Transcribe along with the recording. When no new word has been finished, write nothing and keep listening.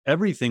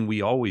everything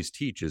we always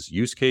teach is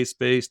use case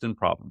based and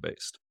problem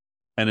based.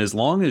 And as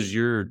long as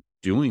you're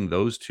doing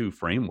those two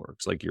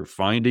frameworks, like you're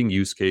finding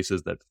use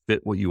cases that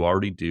fit what you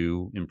already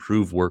do,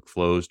 improve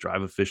workflows,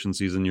 drive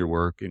efficiencies in your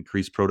work,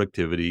 increase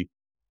productivity,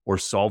 or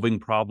solving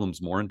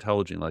problems more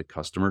intelligently, like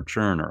customer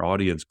churn or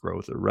audience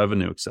growth or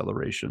revenue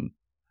acceleration,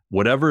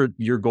 whatever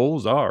your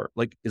goals are,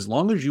 like as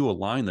long as you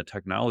align the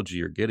technology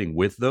you're getting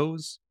with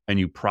those and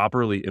you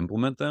properly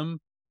implement them,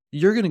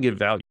 you're going to get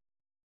value.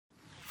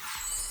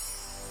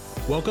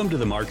 Welcome to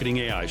the Marketing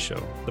AI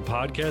Show, the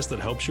podcast that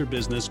helps your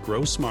business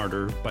grow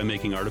smarter by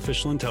making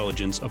artificial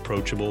intelligence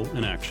approachable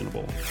and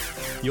actionable.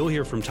 You'll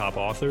hear from top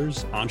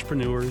authors,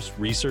 entrepreneurs,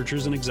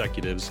 researchers, and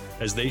executives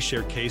as they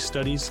share case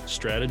studies,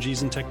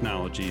 strategies, and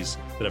technologies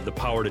that have the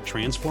power to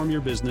transform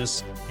your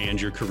business and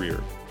your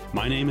career.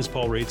 My name is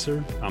Paul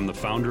Raitzer. I'm the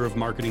founder of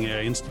Marketing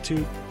AI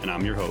Institute, and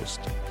I'm your host.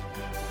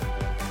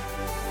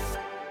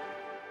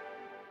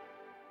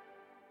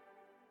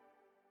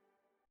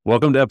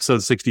 Welcome to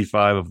episode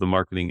 65 of the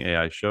Marketing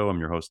AI Show.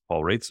 I'm your host,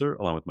 Paul Raitzer,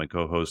 along with my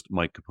co-host,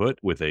 Mike Kaput,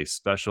 with a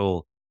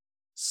special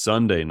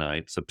Sunday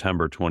night,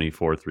 September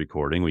 24th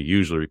recording. We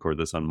usually record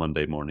this on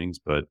Monday mornings,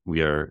 but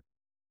we are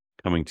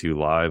coming to you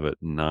live at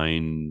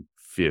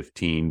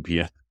 9:15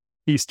 p.m.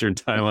 Eastern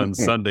time on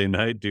Sunday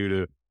night due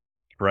to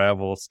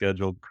travel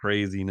schedule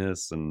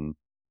craziness. And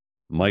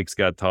Mike's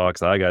got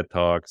talks, I got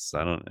talks.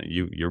 I don't know,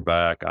 you're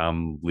back,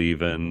 I'm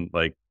leaving.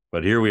 But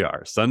here we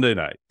are, Sunday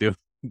night, doing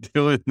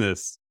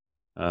this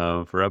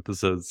for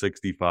episode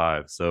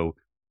 65. So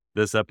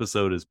this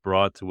episode is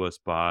brought to us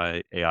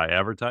by AI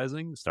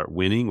Advertising. Start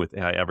winning with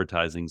AI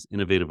Advertising's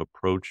innovative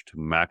approach to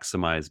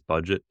maximize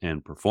budget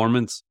and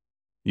performance.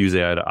 Use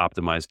AI to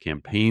optimize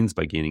campaigns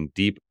by gaining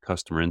deep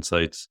customer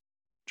insights,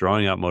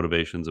 drawing out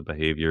motivations and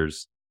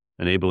behaviors,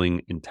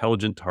 enabling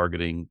intelligent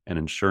targeting, and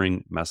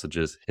ensuring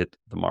messages hit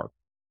the mark.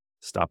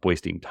 Stop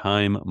wasting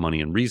time,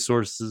 money, and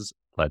resources.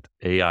 Let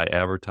AI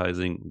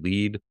Advertising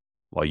lead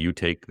while you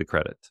take the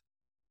credit.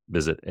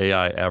 Visit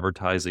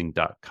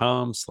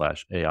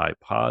aiadvertising.com/AI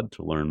pod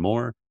to learn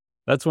more.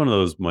 That's one of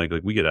those, Mike,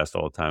 like we get asked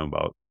all the time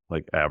about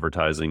like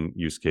advertising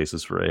use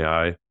cases for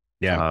AI.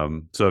 Yeah.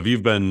 So if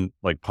you've been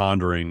like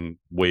pondering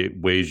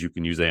ways you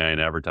can use AI in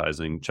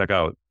advertising, check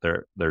out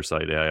their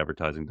site,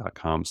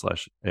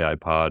 aiadvertising.com/AI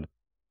pod,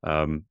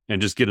 and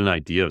just get an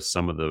idea of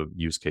some of the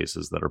use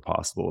cases that are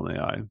possible in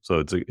AI.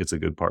 So it's a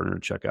good partner to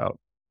check out.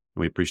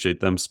 And we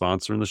appreciate them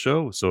sponsoring the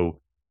show. So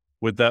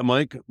with that,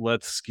 Mike,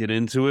 let's get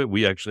into it.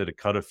 We actually had to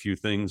cut a few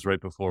things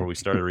right before we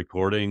started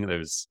recording. There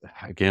was,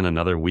 again,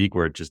 another week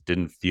where it just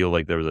didn't feel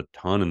like there was a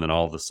ton. And then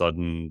all of a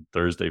sudden,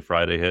 Thursday,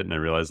 Friday hit, and I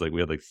realized like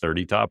we had like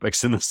 30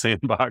 topics in the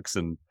sandbox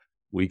and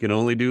we can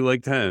only do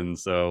like 10.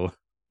 So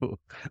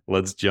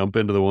let's jump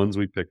into the ones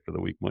we picked for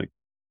the week, Mike.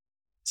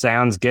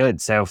 Sounds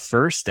good. So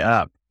first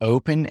up,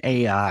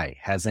 OpenAI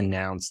has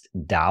announced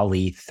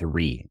DALL-E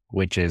 3,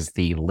 which is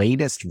the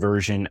latest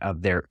version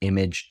of their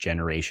image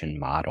generation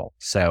model.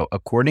 So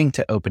according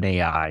to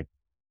OpenAI,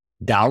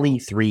 DALL-E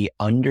 3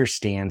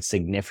 understands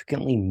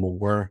significantly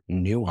more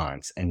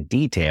nuance and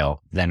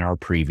detail than our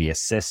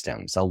previous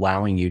systems,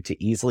 allowing you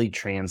to easily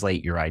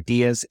translate your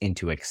ideas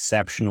into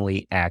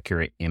exceptionally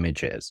accurate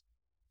images.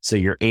 So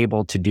you're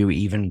able to do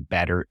even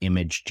better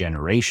image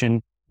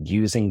generation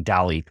using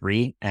DALL-E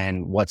 3.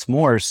 And what's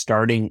more,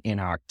 starting in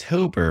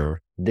October,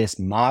 this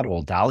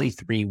model, DALL-E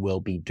 3, will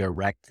be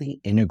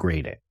directly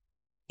integrated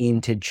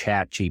into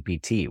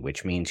ChatGPT,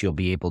 which means you'll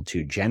be able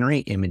to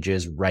generate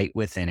images right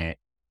within it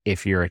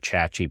if you're a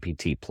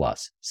ChatGPT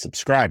Plus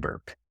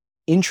subscriber.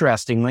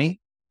 Interestingly,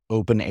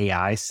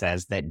 OpenAI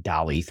says that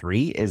DALL-E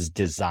 3 is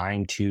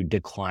designed to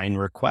decline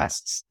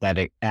requests that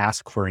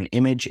ask for an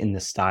image in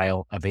the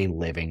style of a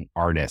living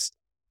artist.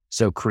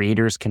 So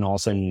creators can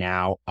also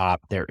now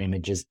opt their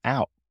images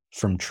out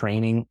from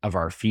training of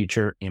our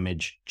future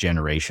image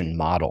generation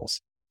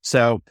models.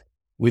 So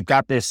we've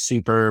got this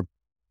super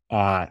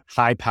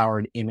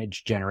high-powered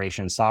image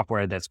generation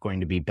software that's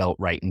going to be built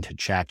right into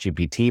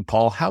ChatGPT.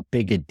 Paul, how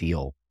big a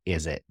deal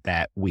is it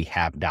that we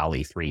have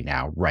DALL-E 3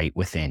 now right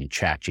within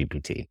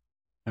ChatGPT?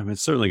 I mean,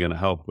 it's certainly going to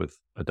help with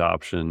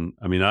adoption.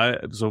 I mean,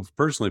 so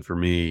personally for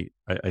me,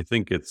 I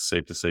think it's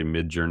safe to say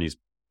Midjourney's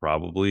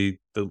probably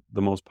the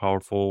most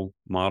powerful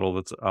model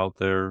that's out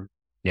there.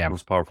 Yeah.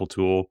 Most powerful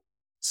tool.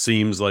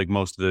 Seems like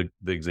most of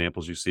the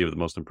examples you see of the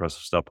most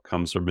impressive stuff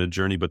comes from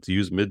Midjourney, but to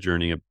use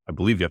Midjourney, I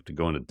believe you have to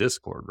go into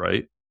Discord,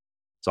 right?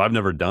 So I've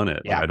never done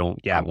it. Yeah. I don't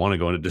want to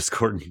go into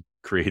Discord and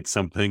create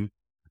something.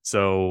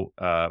 So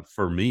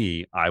for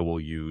me, I will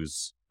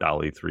use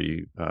DALL-E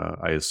 3,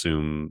 I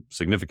assume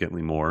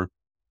significantly more.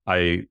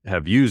 I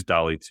have used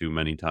DALL-E 2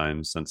 many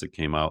times since it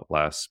came out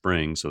last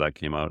spring. So that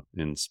came out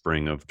in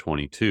spring of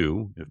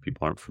 22, if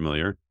people aren't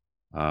familiar.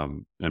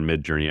 And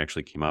Midjourney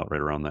actually came out right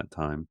around that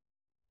time.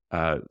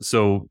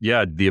 So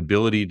yeah, the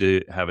ability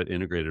to have it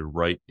integrated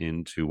right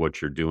into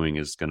what you're doing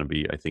is going to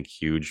be, I think,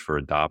 huge for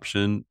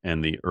adoption.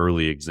 And the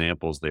early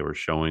examples they were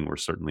showing were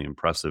certainly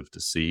impressive to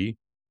see.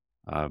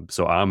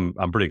 So I'm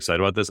pretty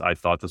excited about this. I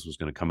thought this was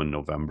going to come in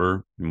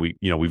November, and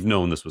we've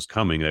known this was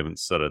coming. They haven't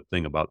said a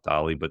thing about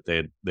DALL-E, but they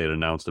had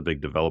announced a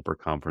big developer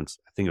conference.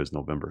 I think it was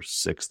November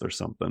 6th or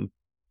something.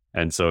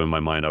 And so in my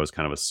mind, I was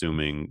kind of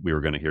assuming we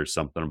were going to hear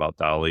something about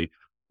DALL-E.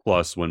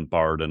 Plus, when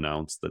Bard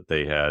announced that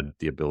they had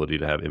the ability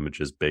to have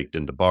images baked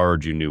into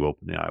Bard, you knew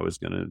OpenAI was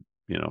going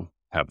to,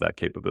 have that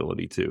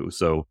capability too.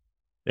 So,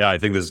 yeah, I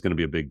think this is going to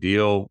be a big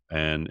deal.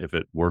 And if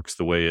it works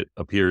the way it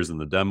appears in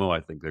the demo, I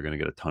think they're going to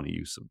get a ton of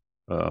use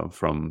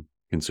from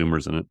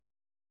consumers in it.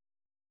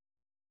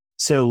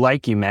 So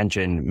like you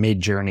mentioned,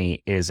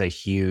 Midjourney is a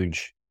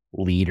huge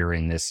leader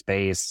in this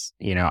space.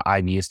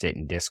 I've used it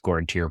in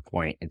Discord, to your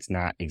point. It's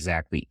not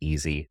exactly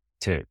easy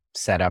to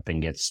set up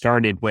and get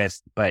started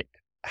with, but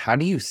how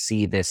do you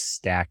see this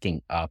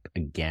stacking up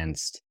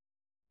against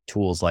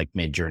tools like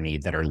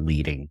Midjourney that are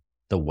leading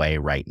the way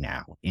right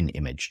now in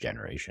image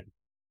generation?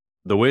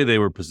 The way they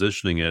were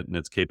positioning it and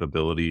its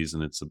capabilities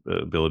and its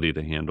ability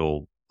to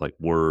handle like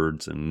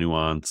words and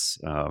nuance,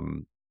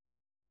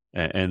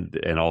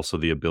 and also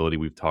the ability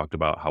we've talked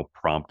about how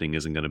prompting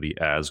isn't going to be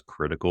as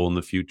critical in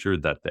the future,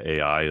 that the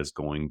AI is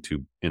going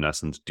to, in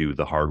essence, do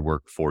the hard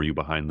work for you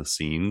behind the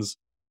scenes.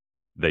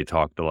 They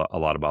talked a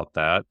lot about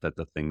that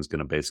the thing's going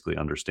to basically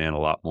understand a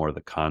lot more of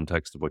the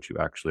context of what you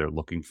actually are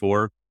looking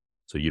for.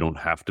 So you don't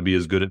have to be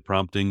as good at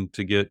prompting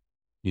to get,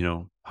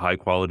 high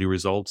quality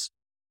results.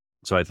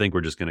 So I think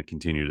we're just going to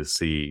continue to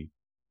see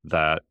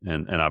that.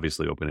 And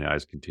obviously OpenAI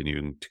is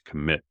continuing to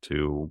commit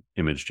to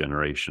image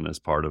generation as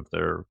part of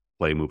their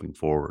play moving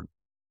forward.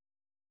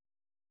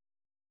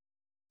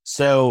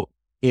 So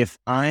if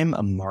I'm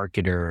a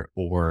marketer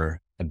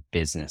or a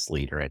business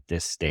leader at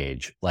this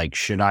stage,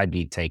 should I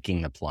be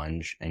taking the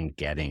plunge and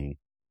getting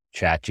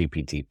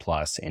ChatGPT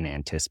Plus in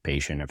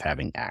anticipation of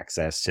having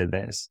access to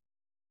this?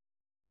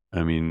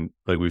 I mean,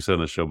 like we've said on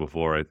the show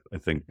before, I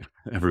think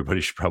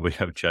everybody should probably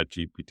have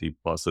ChatGPT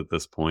Plus at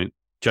this point.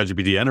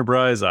 ChatGPT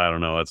Enterprise, I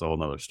don't know, that's a whole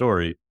nother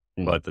story.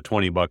 But the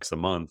 $20 a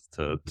month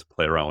to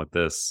play around with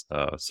this,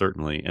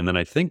 certainly. And then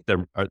I think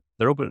they're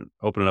opening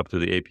up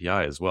through the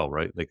API as well,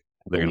 right? They're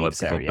going to let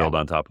people build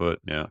on top of it.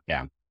 Yeah.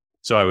 Yeah.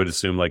 So I would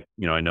assume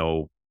I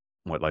know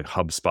what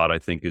HubSpot, I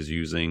think, is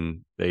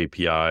using the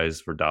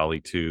APIs for DALL-E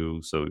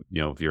 2. So,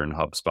 if you're a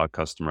HubSpot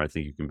customer, I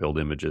think you can build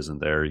images in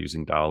there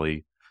using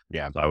DALL-E.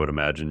 Yeah. So I would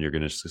imagine you're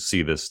going to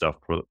see this stuff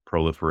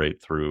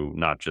proliferate through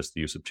not just the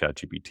use of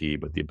ChatGPT,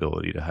 but the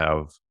ability to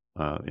have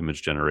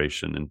image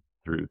generation and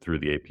through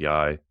the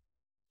API.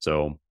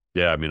 So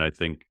yeah, I mean, I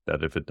think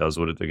that if it does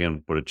what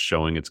it's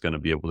showing it's going to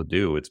be able to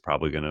do, it's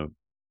probably going to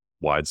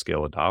wide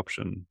scale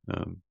adoption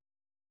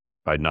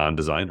by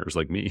non-designers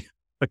like me.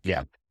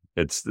 Yeah.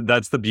 That's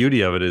the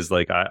beauty of it, is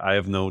I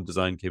have no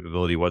design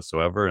capability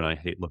whatsoever, and I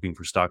hate looking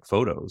for stock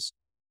photos.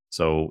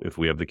 So if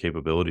we have the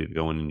capability to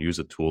go in and use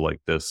a tool like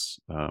this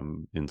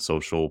in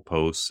social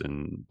posts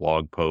and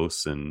blog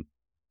posts and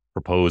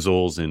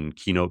proposals and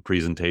keynote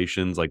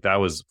presentations, that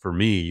was for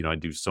me, I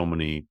do so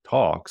many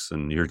talks,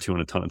 and you're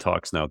doing a ton of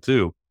talks now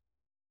too.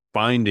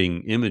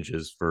 Finding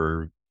images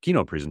for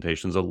keynote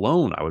presentations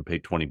alone, I would pay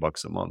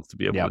 $20 a month to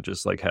be able to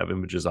just have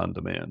images on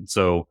demand.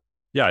 So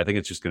yeah, I think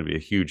it's just going to be a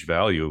huge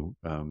value.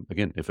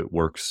 Again, if it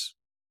works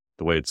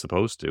the way it's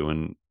supposed to.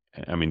 And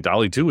I mean,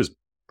 DALL-E 2 is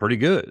pretty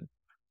good.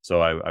 So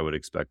I would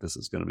expect this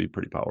is going to be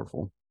pretty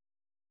powerful.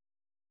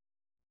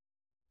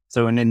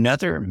 So in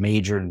another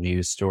major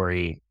news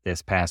story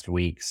this past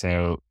week,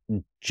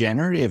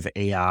 generative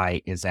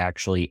AI is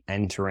actually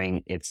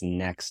entering its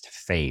next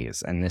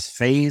phase. And this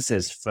phase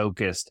is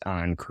focused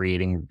on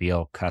creating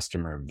real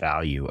customer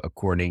value,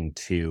 according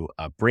to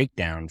a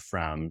breakdown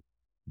from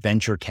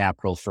venture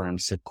capital firm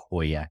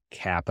Sequoia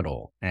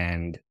Capital.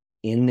 And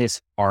in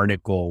this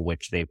article,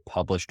 which they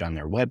published on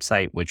their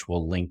website, which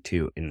we'll link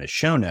to in the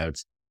show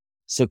notes,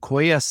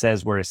 Sequoia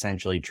says we're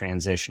essentially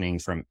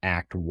transitioning from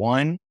Act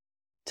 1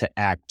 to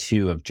Act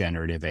 2 of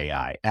generative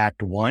AI.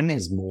 Act 1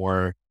 is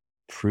more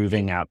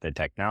proving out the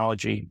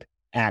technology.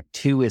 Act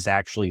 2 is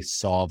actually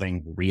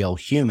solving real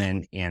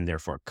human and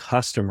therefore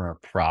customer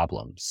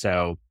problems.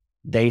 So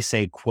they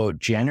say, quote,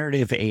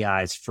 generative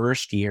AI's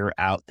first year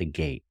out the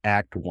gate,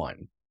 Act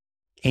 1,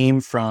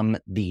 came from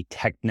the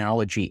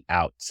technology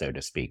out, so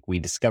to speak. We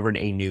discovered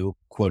a new,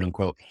 quote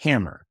unquote,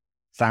 hammer,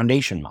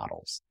 foundation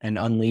models, and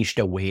unleashed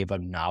a wave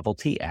of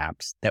novelty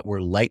apps that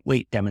were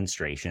lightweight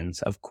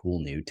demonstrations of cool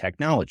new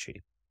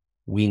technology.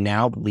 We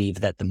now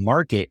believe that the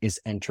market is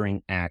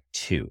entering Act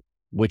 2,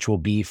 which will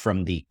be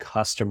from the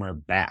customer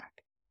back.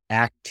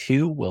 Act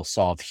 2 will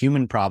solve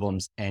human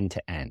problems end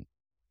to end.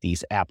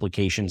 These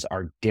applications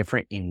are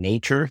different in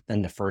nature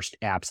than the first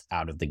apps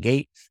out of the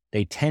gate.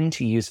 They tend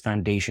to use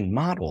foundation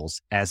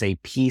models as a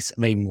piece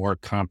of a more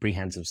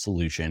comprehensive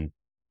solution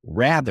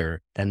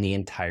rather than the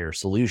entire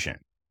solution.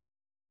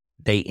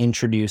 They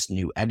introduce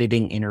new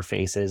editing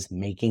interfaces,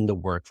 making the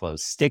workflows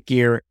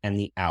stickier and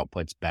the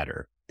outputs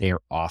better. They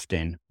are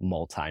often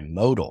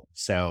multimodal.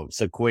 So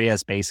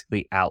Sequoia's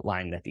basically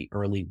outlined that the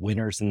early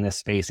winners in this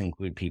space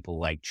include people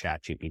like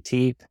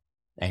ChatGPT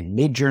and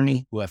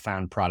Midjourney, who have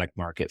found product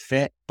market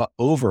fit. But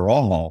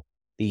overall,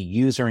 the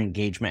user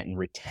engagement and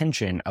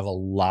retention of a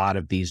lot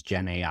of these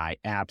Gen AI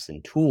apps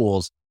and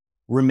tools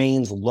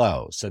remains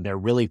low. So they're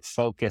really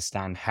focused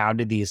on how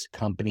do these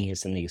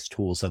companies and these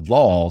tools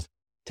evolve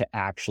to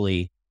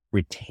actually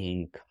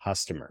retain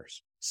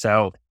customers.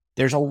 So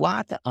there's a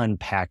lot to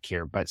unpack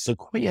here, but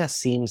Sequoia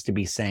seems to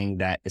be saying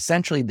that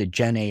essentially the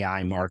Gen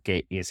AI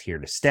market is here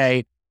to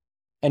stay,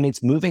 and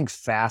it's moving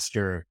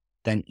faster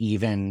than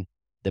even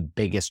the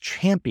biggest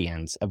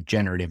champions of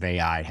generative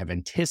AI have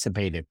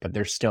anticipated, but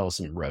there's still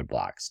some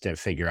roadblocks to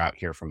figure out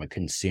here from a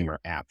consumer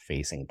app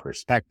facing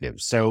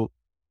perspective. So,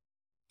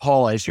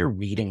 Paul, as you're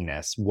reading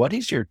this, what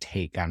is your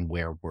take on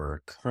where we're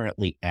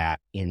currently at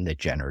in the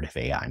generative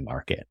AI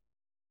market?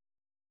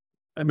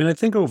 I mean, I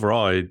think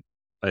overall,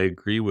 I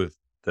agree with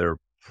their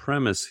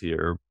premise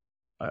here,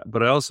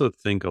 but I also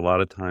think a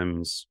lot of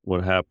times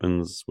what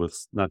happens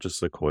with not just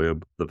Sequoia,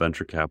 but the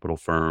venture capital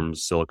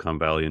firms, Silicon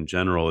Valley in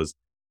general, is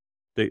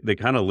they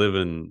kind of live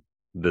in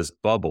this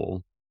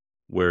bubble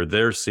where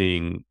they're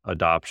seeing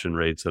adoption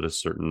rates at a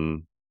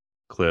certain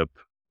clip.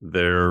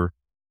 They're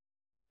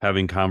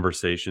having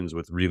conversations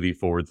with really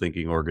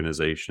forward-thinking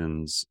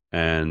organizations,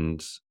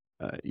 and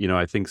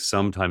I think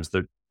sometimes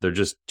they're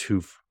just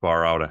too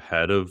far out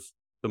ahead of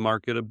the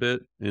market a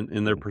bit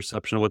in their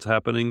perception of what's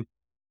happening.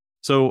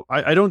 So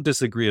I don't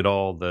disagree at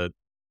all that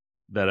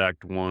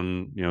Act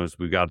One, is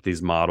we got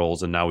these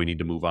models and now we need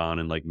to move on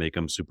and like make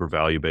them super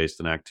value based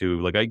in Act Two.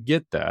 Like I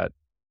get that,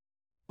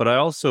 but I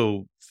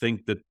also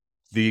think that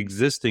the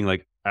existing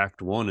like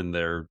Act One in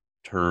their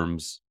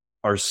terms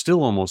are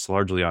still almost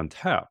largely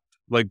untapped.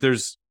 Like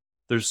there's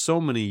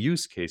so many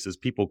use cases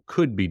people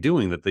could be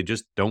doing that they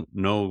just don't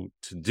know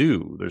to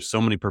do. There's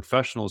so many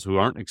professionals who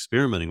aren't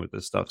experimenting with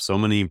this stuff. So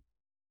many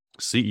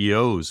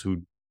CEOs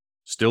who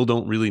still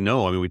don't really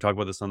know. I mean, we talked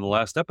about this on the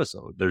last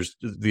episode.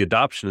 The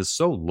adoption is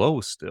so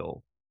low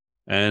still.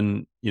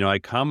 And, I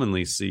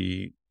commonly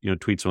see,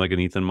 tweets from like an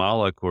Ethan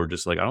Mollick or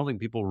just like, I don't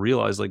think people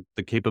realize like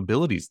the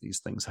capabilities these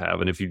things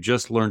have. And if you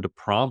just learn to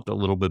prompt a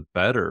little bit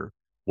better,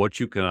 what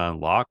you can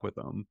unlock with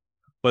them.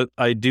 But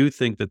I do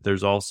think that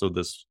there's also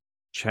this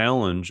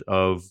challenge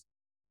of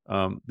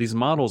these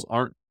models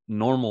aren't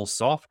normal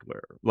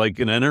software. Like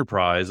an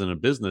enterprise and a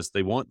business,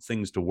 they want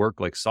things to work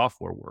like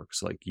software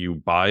works. Like you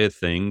buy a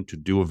thing to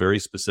do a very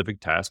specific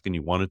task and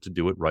you want it to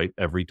do it right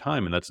every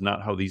time. And that's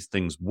not how these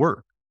things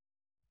work.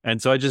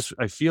 And so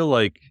I feel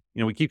like,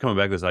 we keep coming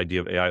back to this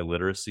idea of AI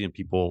literacy and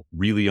people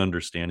really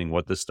understanding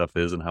what this stuff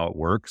is and how it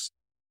works.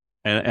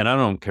 And I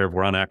don't care if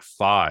we're on Act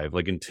 5,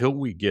 like until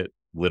we get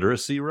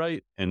literacy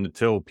right and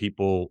until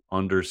people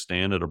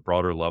understand at a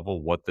broader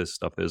level what this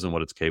stuff is and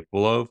what it's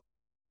capable of,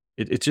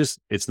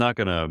 it's not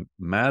going to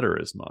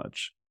matter as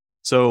much.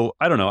 So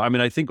I don't know. I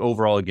mean, I think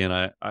overall, again,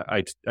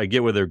 I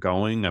get where they're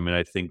going. I mean,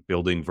 I think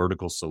building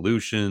vertical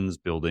solutions,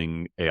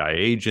 building AI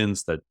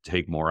agents that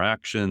take more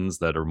actions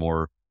that are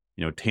more,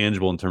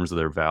 tangible in terms of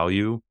their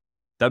value,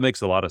 that makes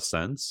a lot of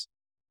sense.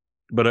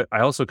 But I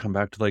also come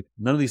back to like,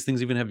 none of these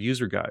things even have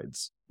user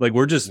guides. Like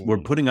we're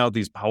putting out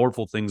these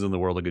powerful things in the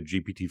world, like a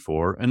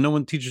GPT-4, and no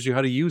one teaches you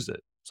how to use it.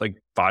 It's like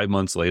 5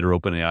 months later,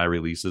 OpenAI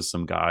releases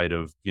some guide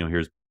of,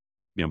 here's,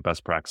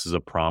 best practices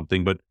of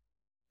prompting, but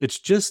it's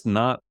just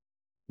not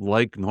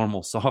like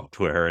normal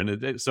software.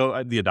 And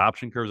so the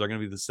adoption curves are going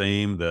to be the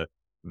same. The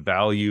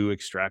value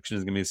extraction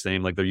is going to be the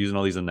same. Like they're using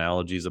all these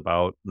analogies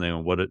about,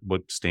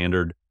 what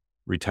standard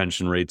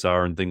retention rates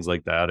are and things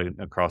like that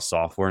across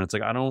software. And it's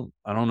like, I don't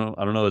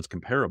know that's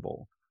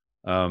comparable.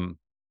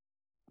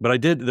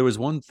 But there was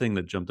one thing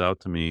that jumped out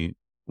to me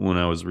when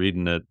I was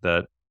reading it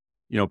that,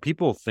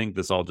 people think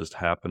this all just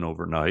happened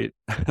overnight.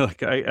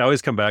 Like I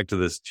always come back to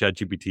this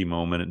ChatGPT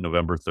moment at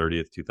November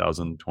 30th,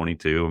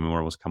 2022. I mean, we're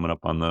almost coming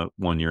up on the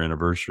 1-year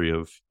anniversary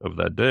of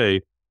that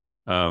day.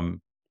 And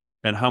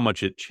how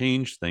much it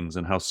changed things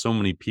and how so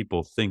many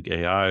people think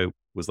AI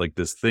was like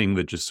this thing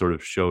that just sort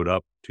of showed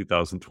up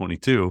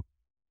 2022.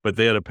 But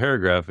they had a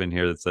paragraph in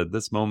here that said,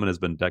 this moment has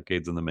been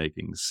decades in the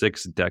making.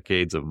 6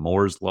 decades of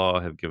Moore's law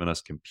have given us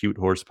compute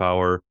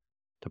horsepower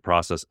to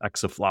process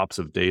exaflops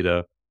of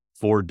data.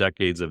 4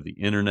 decades of the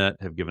internet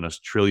have given us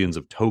trillions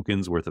of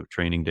tokens worth of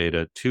training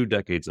data. 2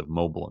 decades of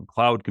mobile and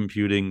cloud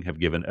computing have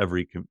given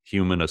every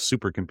human a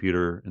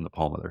supercomputer in the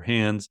palm of their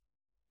hands.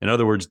 In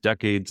other words,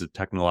 decades of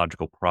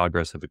technological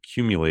progress have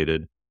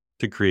accumulated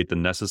to create the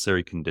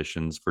necessary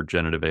conditions for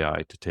generative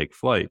AI to take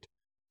flight.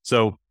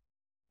 So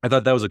I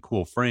thought that was a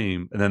cool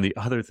frame. And then the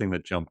other thing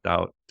that jumped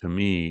out to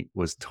me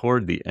was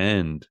toward the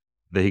end,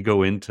 they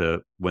go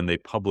into when they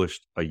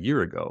published a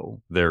year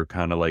ago, their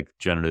kind of like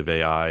generative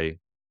AI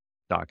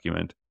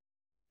document.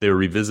 They were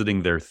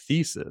revisiting their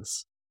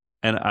thesis.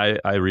 And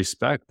I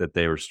respect that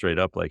they were straight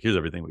up like, here's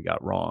everything we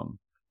got wrong.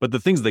 But the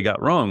things they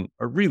got wrong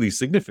are really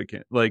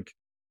significant. Like,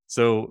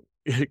 so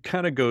it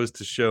kind of goes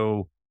to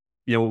show,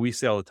 what we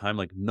say all the time,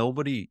 like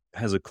nobody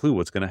has a clue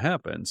what's going to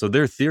happen. So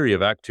their theory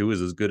of Act 2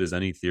 is as good as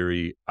any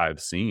theory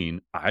I've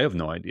seen. I have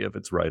no idea if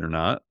it's right or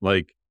not.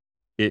 Like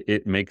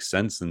it makes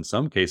sense in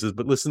some cases,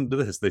 but listen to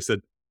this. They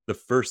said the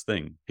first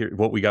thing here,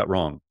 what we got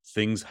wrong,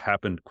 things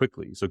happened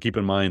quickly. So keep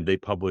in mind, they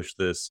published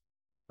this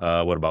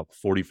about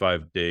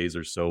 45 days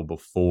or so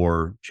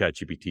before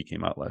ChatGPT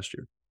came out last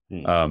year.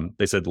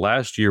 They said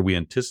last year we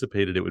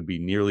anticipated it would be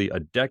nearly a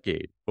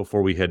decade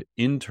before we had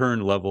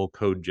intern level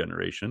code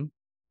generation,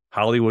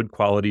 Hollywood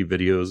quality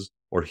videos,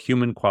 or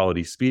human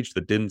quality speech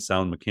that didn't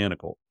sound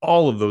mechanical.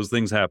 All of those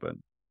things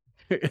happened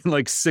in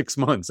like 6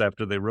 months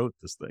after they wrote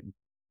this thing.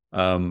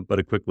 But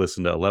a quick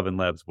listen to 11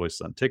 Labs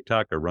Voices on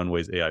TikTok or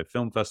Runway's AI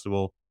Film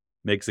Festival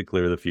makes it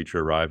clear the future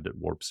arrived at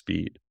warp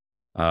speed.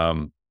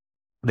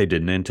 They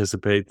didn't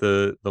anticipate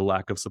the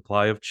lack of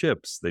supply of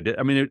chips. They did.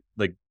 I mean,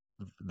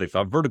 they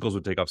thought verticals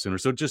would take off sooner.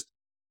 So just,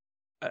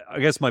 I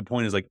guess my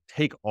point is, like,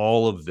 take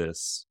all of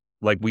this,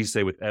 like we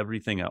say with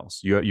everything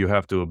else. You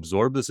have to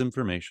absorb this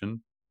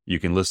information. You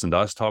can listen to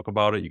us talk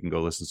about it. You can go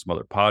listen to some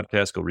other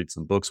podcasts, go read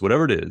some books,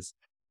 whatever it is.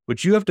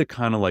 But you have to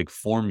kind of like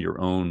form your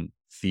own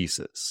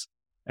thesis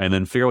and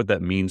then figure out what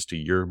that means to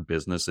your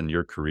business and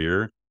your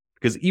career.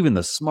 Because even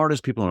the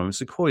smartest people, I mean,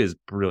 Sequoia is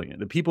brilliant.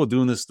 The people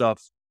doing this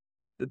stuff,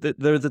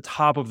 they're the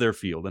top of their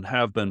field and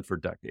have been for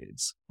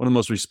decades. One of the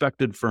most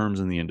respected firms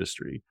in the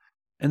industry.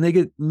 And they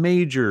get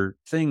major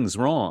things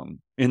wrong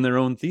in their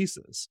own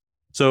thesis.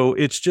 So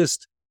it's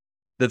just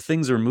that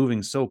things are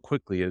moving so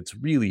quickly. It's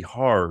really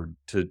hard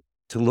to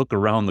look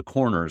around the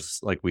corners,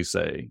 like we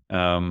say.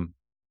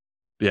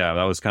 Yeah,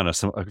 that was kind of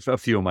a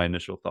few of my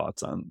initial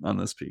thoughts on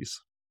this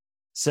piece.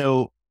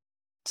 So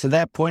to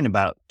that point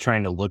about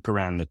trying to look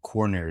around the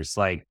corners,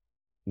 like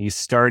you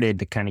started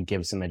to kind of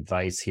give some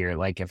advice here.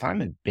 Like if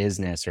I'm a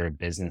business or a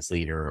business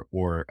leader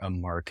or a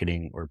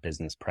marketing or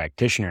business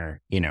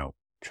practitioner,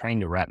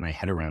 trying to wrap my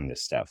head around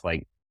this stuff,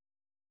 like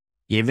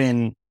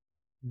given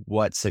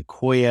what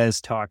Sequoia is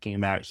talking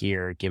about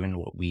here, given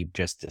what we've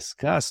just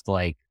discussed,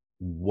 like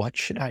what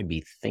should I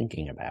be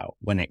thinking about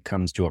when it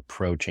comes to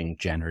approaching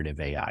generative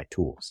AI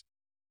tools?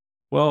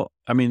 Well,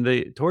 I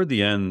mean, toward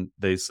the end,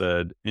 they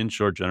said, in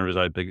short,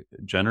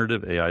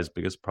 generative AI's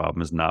biggest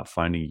problem is not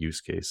finding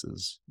use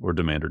cases or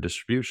demand or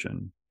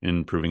distribution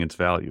in proving its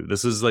value.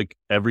 This is like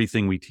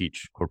everything we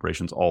teach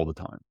corporations all the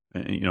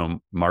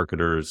time.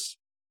 Marketers,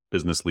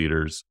 business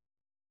leaders,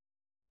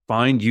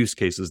 find use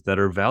cases that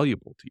are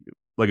valuable to you.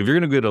 Like if you're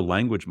going to get a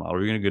language model,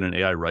 you're going to get an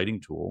AI writing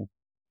tool,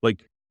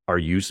 like, are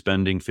you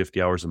spending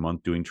 50 hours a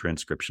month doing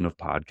transcription of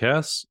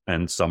podcasts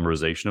and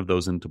summarization of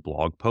those into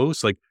blog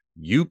posts? Like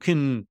you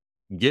can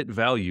get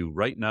value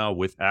right now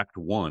with Act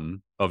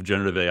 1 of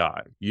generative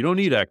AI. You don't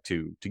need Act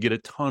 2 to get a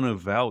ton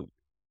of value.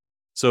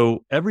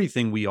 So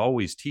everything we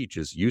always teach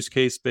is use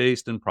case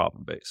based and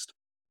problem based.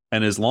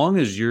 And as long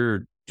as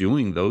you're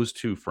doing those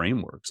two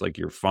frameworks, like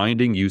you're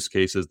finding use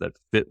cases that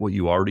fit what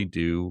you already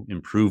do,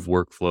 improve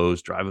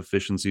workflows, drive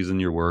efficiencies in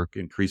your work,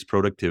 increase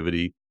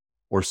productivity,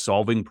 or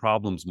solving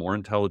problems more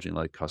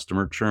intelligently, like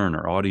customer churn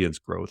or audience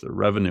growth or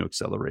revenue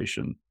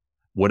acceleration,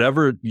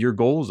 whatever your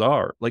goals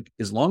are, like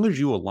as long as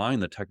you align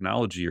the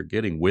technology you're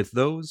getting with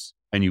those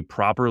and you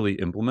properly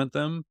implement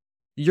them,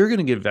 you're going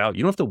to get value.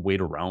 You don't have to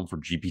wait around for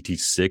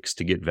GPT-6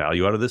 to get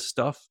value out of this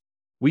stuff.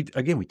 We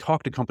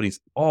talk to companies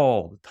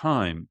all the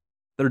time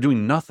that are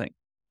doing nothing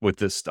with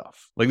this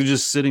stuff. Like they're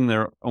just sitting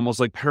there almost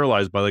like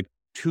paralyzed by like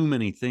too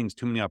many things,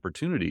 too many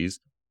opportunities.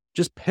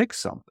 Just pick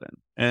something.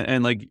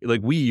 And like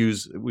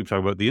we've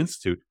talked about the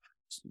Institute,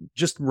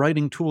 just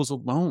writing tools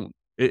alone.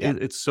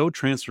 It's so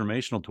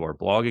transformational to our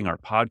blogging, our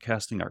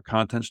podcasting, our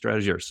content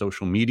strategy, our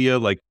social media.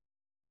 Like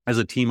as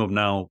a team of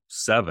now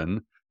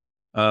 7,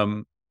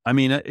 I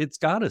mean, it's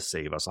got to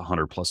save us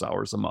 100+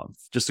 hours a month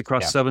just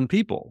across 7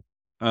 people.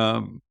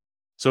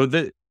 So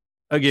that,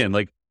 again,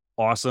 like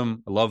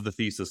awesome. I love the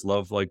thesis,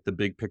 love like the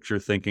big picture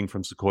thinking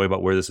from Sequoia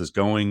about where this is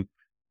going.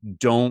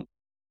 Don't,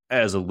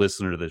 as a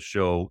listener to this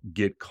show,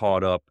 get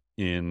caught up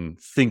in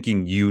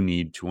thinking you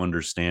need to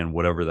understand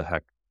whatever the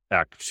heck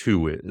Act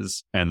 2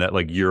 is, and that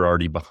like you're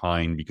already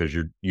behind because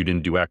you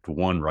didn't do Act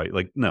 1 right.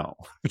 Like, no,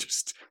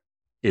 just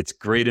it's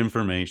great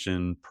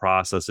information,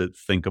 process it,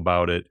 think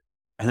about it,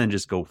 and then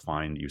just go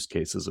find use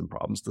cases and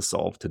problems to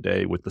solve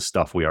today with the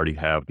stuff we already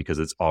have because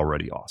it's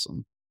already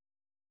awesome.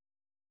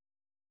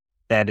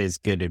 That is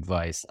good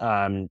advice.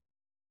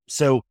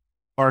 So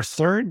our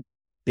third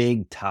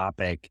big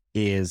topic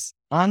is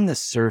on the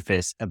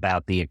surface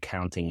about the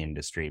accounting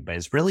industry, but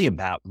it's really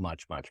about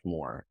much, much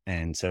more.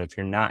 And so if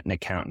you're not an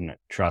accountant,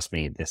 trust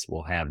me, this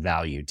will have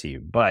value to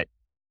you. But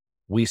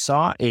we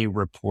saw a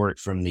report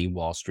from the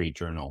Wall Street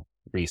Journal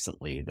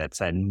recently that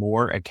said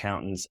more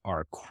accountants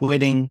are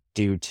quitting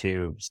due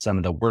to some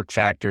of the work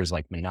factors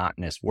like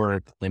monotonous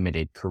work,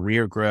 limited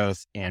career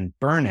growth, and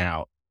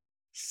burnout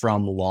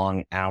from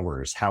long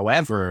hours.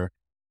 However,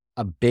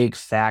 a big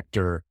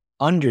factor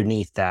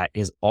underneath that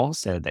is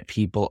also that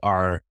people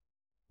are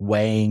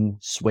weighing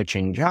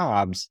switching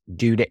jobs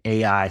due to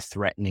AI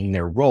threatening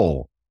their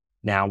role.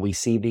 Now we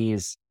see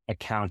these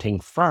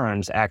accounting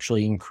firms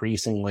actually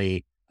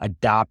increasingly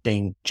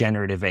adopting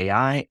generative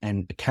AI,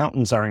 and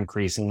accountants are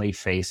increasingly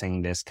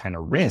facing this kind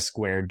of risk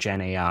where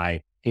Gen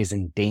AI is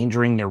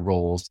endangering their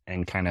roles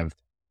and kind of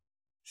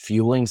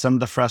fueling some of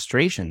the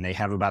frustration they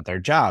have about their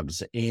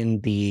jobs. In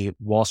the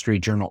Wall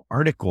Street Journal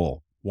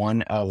article,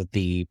 one of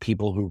the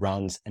people who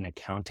runs an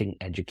accounting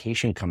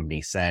education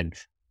company said,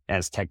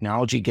 as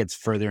technology gets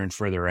further and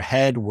further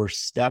ahead, we're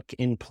stuck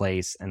in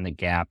place and the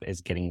gap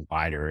is getting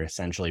wider,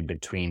 essentially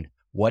between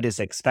what is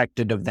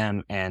expected of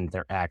them and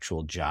their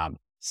actual job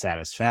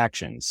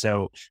satisfaction.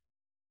 So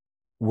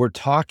we're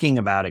talking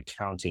about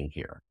accounting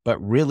here, but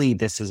really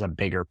this is a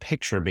bigger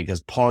picture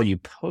because Paul, you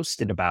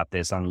posted about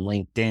this on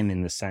LinkedIn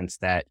in the sense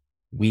that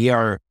we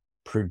are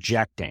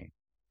projecting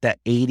that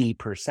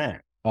 80%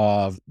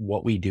 of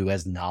what we do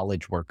as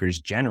knowledge workers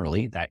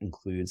generally, that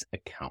includes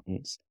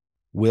accountants,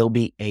 will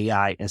be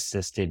AI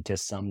assisted to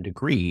some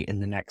degree in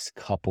the next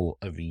couple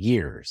of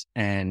years.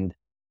 And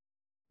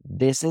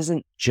this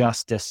isn't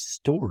just a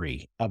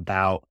story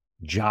about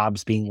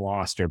jobs being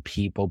lost or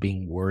people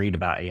being worried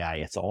about AI.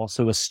 It's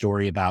also a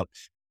story about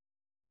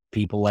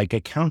people like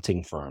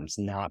accounting firms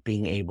not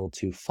being able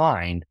to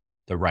find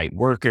the right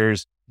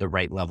workers, the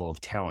right level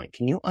of talent.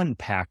 Can you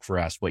unpack for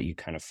us what you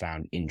kind of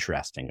found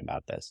interesting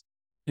about this?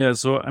 Yeah.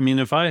 So, I mean,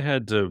 if I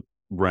had to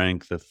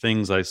rank the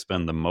things I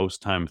spend the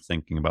most time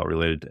thinking about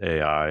related to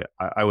AI,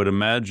 I would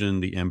imagine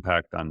the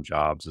impact on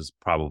jobs is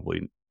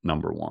probably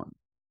number one.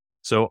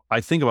 So I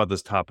think about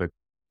this topic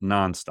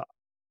nonstop.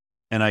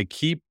 And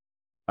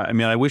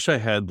I wish I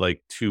had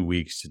like 2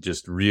 weeks to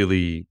just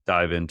really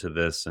dive into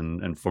this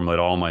and formulate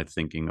all my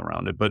thinking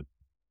around it. But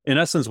in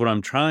essence, what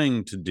I'm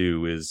trying to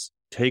do is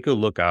take a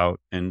look out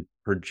and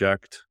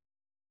project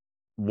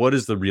what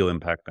is the real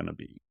impact going to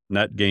be?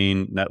 Net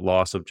gain, net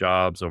loss of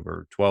jobs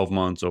over 12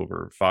 months,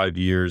 over 5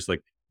 years,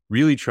 like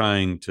really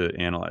trying to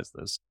analyze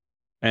this.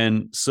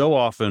 And so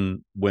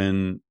often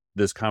when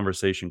this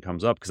conversation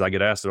comes up, because I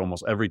get asked at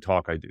almost every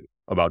talk I do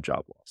about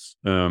job loss,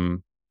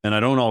 and I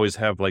don't always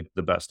have like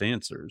the best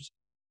answers.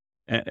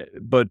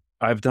 But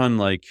I've done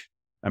I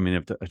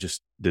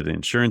just did the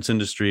insurance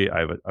industry.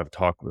 I've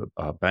talked with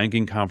a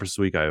banking conference this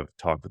week. I've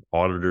talked with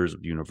auditors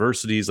of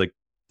universities. Like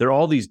there are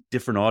all these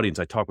different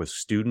audiences. I talked with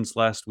students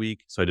last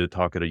week. So I did a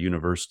talk at a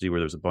university where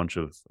there's a bunch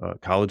of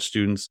college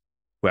students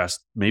who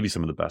asked maybe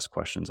some of the best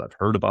questions I've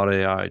heard about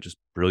AI, just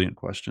brilliant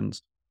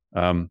questions.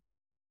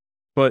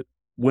 But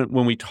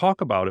when we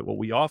talk about it, what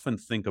we often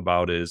think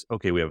about is,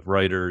 okay, we have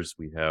writers,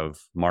 we have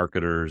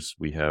marketers,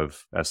 we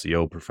have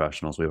SEO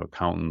professionals, we have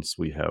accountants,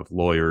 we have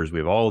lawyers, we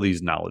have all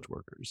these knowledge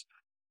workers.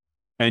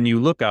 And you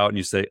look out and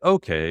you say,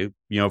 okay,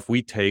 if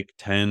we take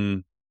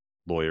 10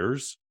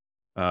 lawyers,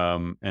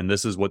 and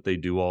this is what they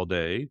do all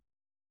day,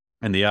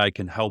 and the AI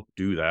can help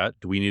do that,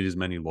 do we need as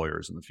many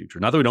lawyers in the future?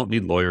 Not that we don't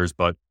need lawyers,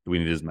 but do we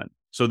need as many?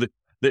 So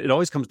it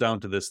always comes down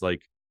to this,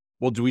 like,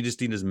 well, do we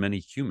just need as many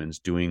humans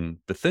doing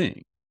the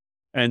thing?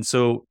 And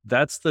so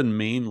that's the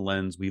main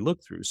lens we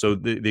look through. So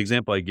the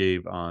example I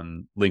gave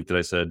on LinkedIn,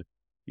 I said,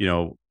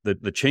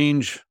 the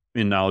change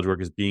in knowledge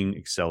work is being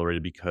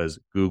accelerated because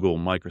Google,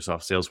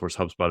 Microsoft, Salesforce,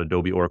 HubSpot,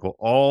 Adobe, Oracle,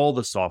 all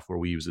the software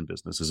we use in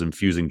business is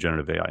infusing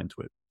generative AI into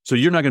it. So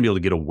you're not going to be able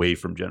to get away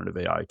from generative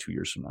AI 2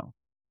 years from now.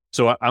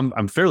 So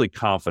I'm fairly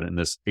confident in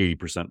this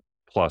 80%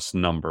 plus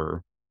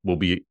number will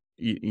be,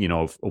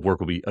 of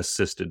work will be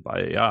assisted by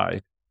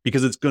AI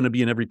because it's going to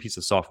be in every piece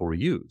of software we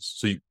use.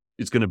 So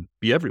it's going to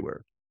be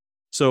everywhere.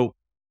 So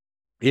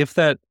if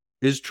that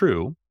is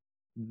true,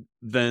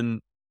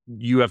 then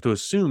you have to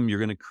assume you're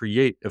going to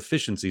create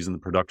efficiencies in the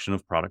production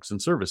of products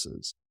and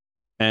services,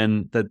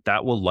 and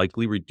that will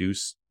likely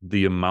reduce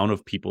the amount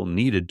of people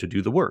needed to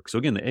do the work. So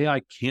again, the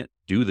AI can't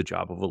do the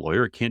job of a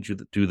lawyer. It can't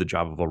do the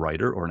job of a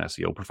writer or an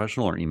SEO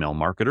professional or email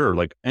marketer or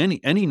like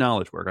any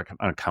knowledge work,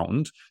 an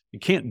accountant.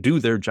 It can't do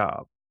their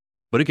job,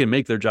 but it can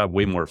make their job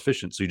way more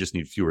efficient. So you just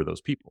need fewer of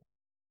those people.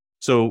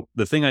 So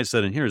the thing I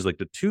said in here is like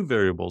the two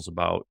variables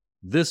about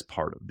this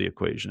part of the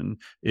equation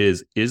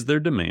is there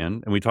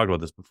demand? And we talked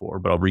about this before,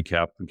 but I'll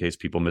recap in case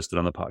people missed it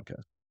on the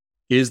podcast.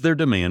 Is there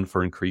demand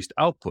for increased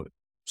output?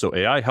 So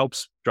AI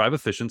helps drive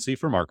efficiency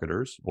for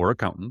marketers or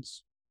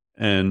accountants.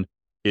 And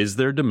is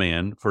there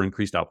demand for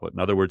increased output? In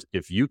other words,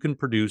 if you can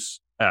produce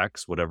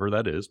X, whatever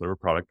that is, whatever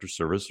product or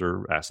service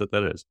or asset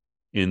that is,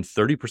 in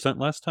 30%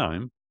 less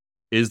time,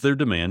 is there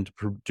demand to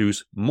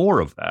produce more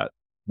of that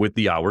with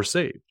the hour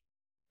saved?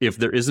 If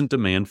there isn't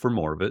demand for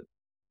more of it,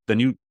 then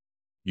you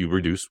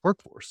reduce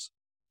workforce.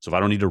 So if I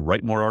don't need to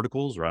write more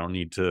articles, or I don't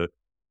need to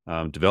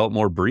develop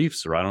more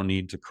briefs, or I don't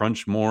need to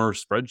crunch more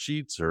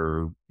spreadsheets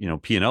or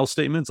P&L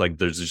statements, like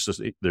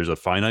there's a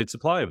finite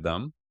supply of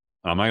them.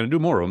 I'm not going to do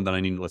more of them, then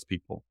I need less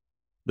people.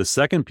 The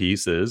second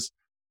piece is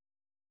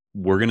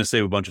we're going to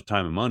save a bunch of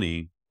time and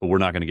money, but we're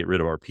not going to get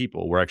rid of our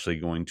people. We're actually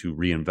going to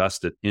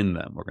reinvest it in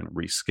them. We're going to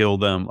reskill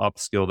them,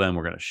 upskill them.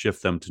 We're going to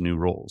shift them to new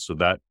roles. So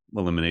that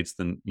eliminates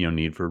the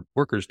need for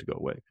workers to go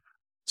away.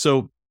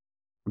 So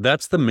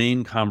that's the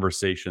main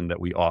conversation that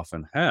we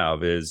often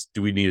have is,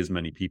 do we need as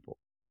many people?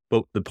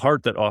 But the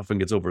part that often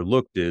gets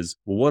overlooked is,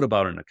 well, what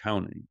about in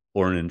accounting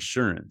or in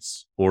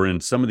insurance or in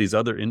some of these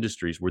other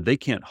industries where they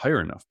can't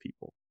hire enough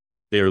people?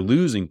 They are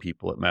losing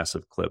people at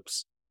massive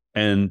clips,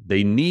 and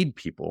they need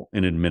people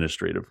in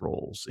administrative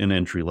roles, in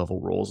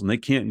entry-level roles, and they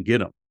can't get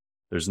them.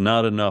 There's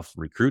not enough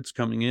recruits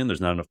coming in.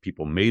 There's not enough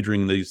people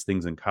majoring these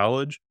things in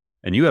college.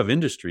 And you have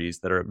industries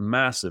that are at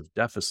massive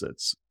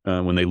deficits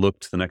when they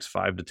look to the next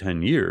 5 to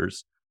 10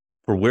 years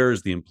for where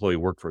is the employee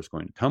workforce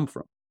going to come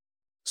from.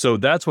 So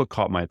that's what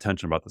caught my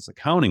attention about this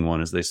accounting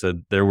one is they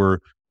said there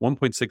were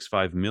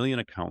 1.65 million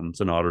accountants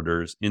and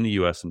auditors in the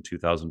US in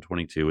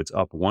 2022. It's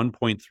up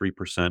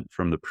 1.3%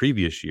 from the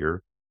previous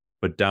year,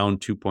 but down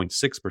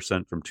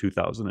 2.6% from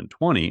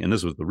 2020. And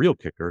this was the real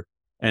kicker,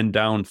 and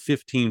down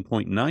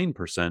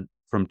 15.9%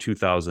 from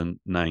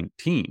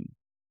 2019.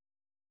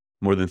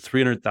 More than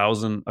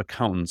 300,000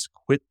 accountants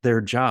quit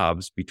their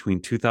jobs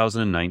between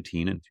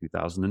 2019 and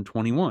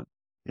 2021.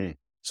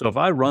 So if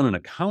I run an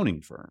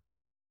accounting firm,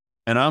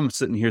 and I'm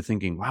sitting here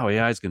thinking, wow,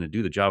 AI is going to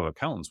do the job of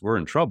accountants. We're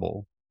in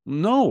trouble.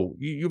 No,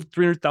 you have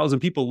 300,000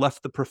 people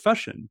left the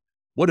profession.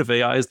 What if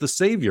AI is the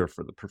savior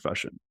for the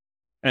profession?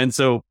 And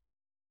so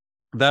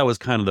that was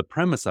kind of the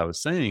premise I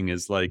was saying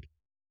is like,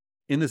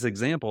 in this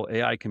example,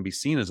 AI can be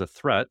seen as a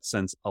threat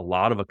since a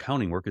lot of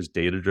accounting work is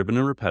data-driven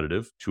and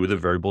repetitive. Two of the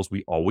variables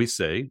we always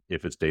say,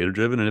 if it's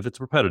data-driven and if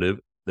it's repetitive,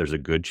 there's a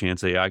good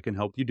chance AI can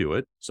help you do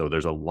it. So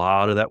there's a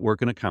lot of that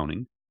work in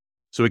accounting.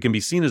 So it can be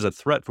seen as a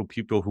threat for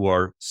people who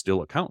are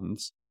still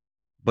accountants,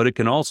 but it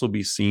can also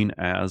be seen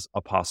as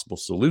a possible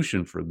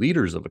solution for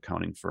leaders of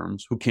accounting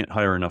firms who can't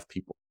hire enough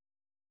people.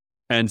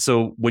 And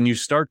so when you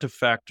start to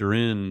factor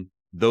in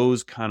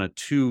those kind of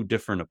two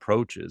different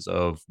approaches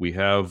of we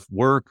have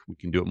work, we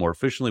can do it more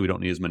efficiently, we don't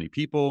need as many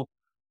people,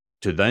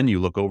 to then you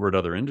look over at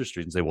other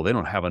industries and say, well, they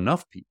don't have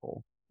enough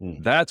people.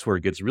 That's where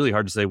it gets really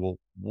hard to say, well,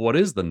 what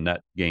is the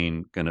net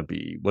gain going to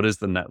be? What is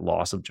the net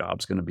loss of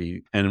jobs going to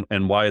be?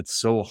 And why it's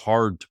so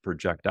hard to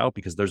project out,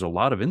 because there's a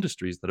lot of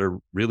industries that are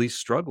really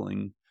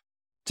struggling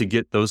to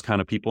get those kind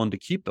of people and to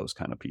keep those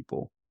kind of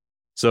people.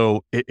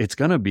 So it's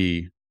going to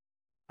be,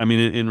 I mean,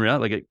 in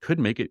reality, like it could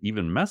make it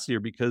even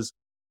messier because,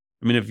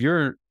 I mean, if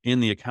you're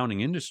in the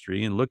accounting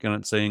industry and looking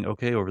at saying,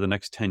 okay, over the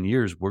next 10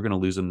 years, we're going to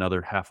lose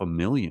another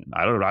 500,000.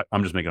 I don't know.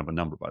 I'm just making up a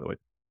number, by the way.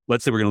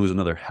 Let's say we're going to lose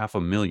another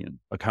 500,000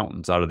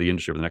 accountants out of the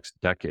industry over the next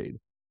decade.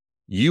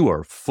 You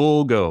are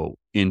full go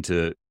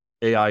into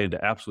AI,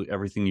 into absolutely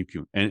everything you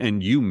can.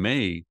 And you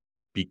may,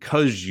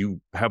 because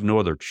you have no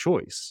other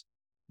choice,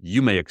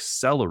 you may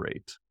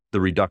accelerate the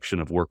reduction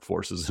of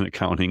workforces in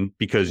accounting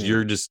because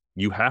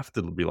you have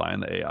to rely on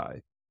the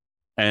AI.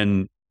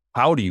 And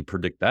how do you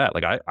predict that?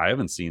 Like, I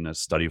haven't seen a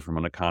study from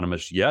an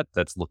economist yet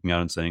that's looking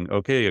out and saying,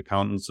 okay,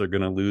 accountants are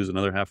going to lose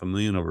another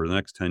 500,000 over the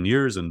next 10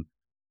 years. And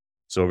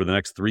so over the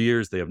next 3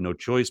 years, they have no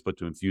choice but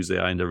to infuse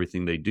AI into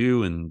everything they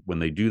do. And when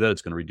they do that,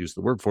 it's going to reduce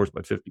the workforce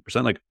by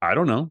 50%. Like, I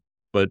don't know,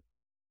 but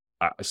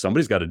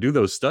somebody's got to do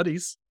those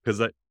studies, because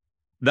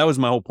that was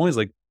my whole point is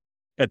like,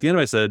 at the end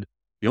I said,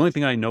 the only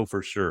thing I know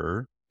for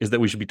sure is that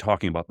we should be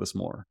talking about this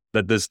more,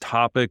 that this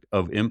topic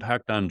of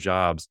impact on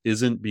jobs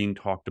isn't being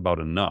talked about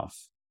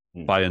enough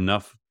by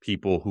enough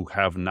people who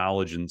have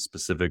knowledge in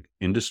specific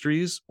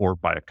industries, or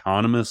by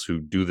economists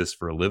who do this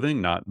for a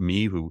living, not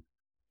me who,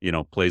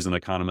 plays an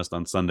economist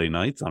on Sunday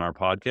nights on our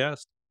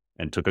podcast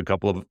and took a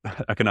couple of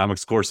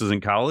economics courses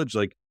in college.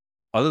 Like,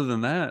 other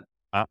than that,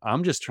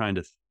 I'm just trying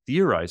to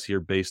theorize here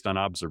based on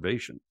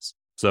observations.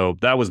 So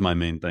that was my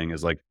main thing,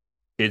 is like,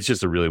 it's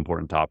just a really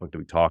important topic to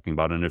be talking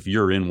about. And if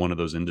you're in one of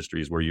those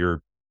industries where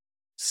you're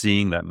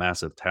seeing that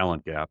massive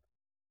talent gap,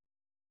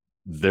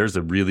 there's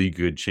a really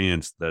good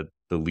chance that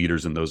the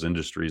leaders in those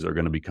industries are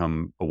going to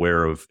become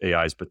aware of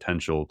AI's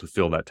potential to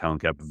fill that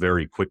talent gap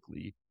very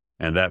quickly.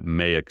 And that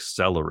may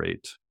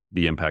accelerate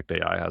the impact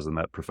AI has in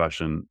that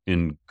profession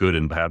in good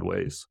and bad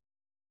ways.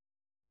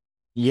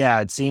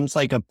 Yeah, it seems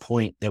like a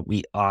point that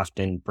we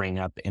often bring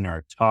up in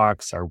our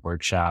talks, our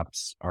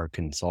workshops, our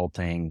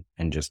consulting,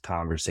 and just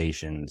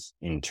conversations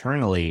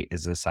internally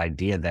is this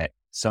idea that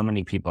so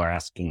many people are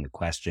asking the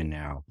question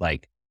now,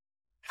 like,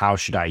 how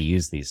should I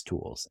use these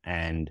tools?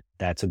 And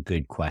that's a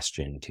good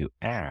question to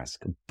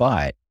ask.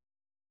 But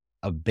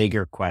a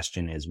bigger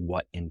question is,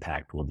 what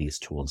impact will these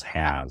tools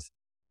have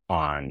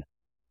on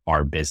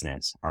our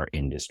business, our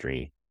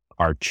industry,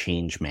 our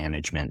change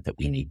management that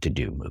we need to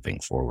do moving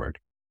forward?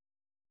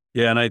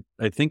 Yeah. And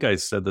I think I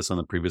said this on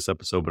the previous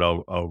episode, but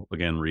I'll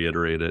again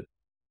reiterate it.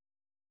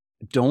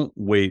 Don't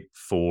wait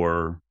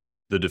for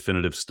the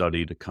definitive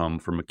study to come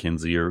from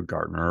McKinsey or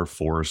Gartner or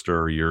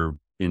Forrester or your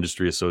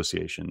industry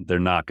association. They're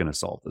not going to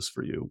solve this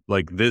for you.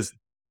 Like,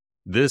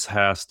 this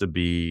has to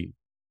be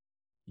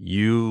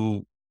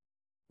you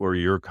or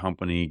your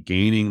company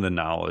gaining the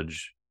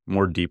knowledge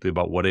more deeply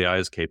about what AI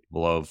is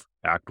capable of,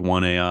 Act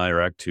 1 AI or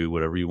Act 2,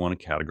 whatever you want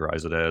to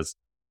categorize it as,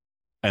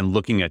 and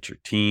looking at your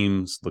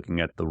teams, looking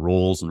at the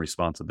roles and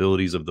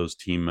responsibilities of those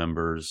team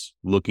members,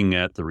 looking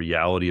at the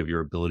reality of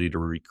your ability to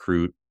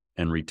recruit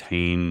and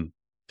retain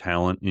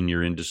talent in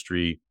your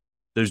industry.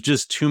 There's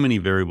just too many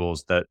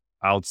variables that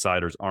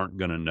outsiders aren't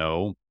going to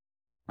know.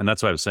 And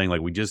that's why I was saying,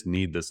 like, we just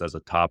need this as a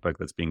topic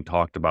that's being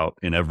talked about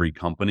in every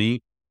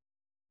company.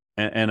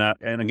 And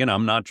again,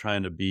 I'm not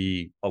trying to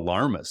be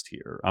alarmist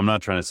here. I'm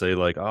not trying to say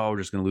like, oh, we're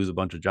just going to lose a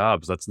bunch of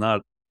jobs. That's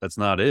not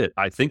it.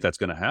 I think that's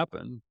going to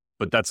happen,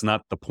 but that's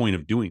not the point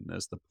of doing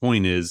this. The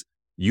point is,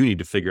 you need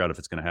to figure out if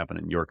it's going to happen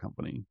in your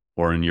company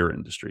or in your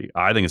industry.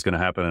 I think it's going to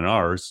happen in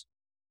ours.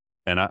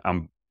 And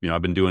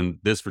I've been doing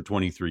this for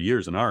 23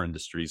 years in our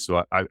industry.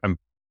 So I'm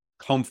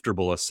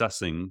comfortable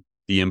assessing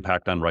the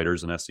impact on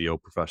writers and SEO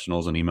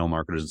professionals and email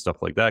marketers and stuff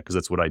like that, because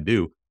that's what I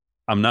do.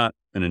 I'm not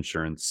an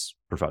insurance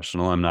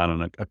professional. I'm not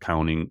an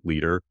accounting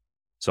leader.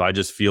 So I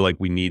just feel like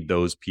we need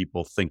those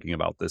people thinking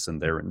about this in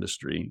their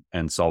industry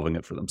and solving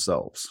it for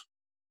themselves.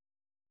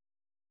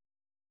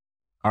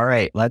 All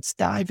right, let's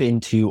dive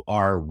into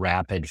our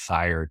rapid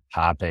fire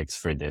topics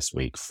for this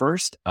week.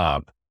 First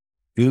up,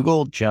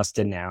 Google just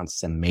announced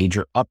some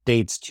major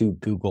updates to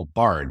Google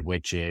Bard,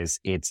 which is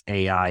its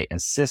AI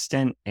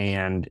assistant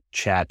and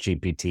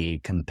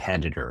ChatGPT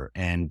competitor.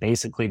 And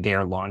basically,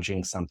 they're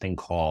launching something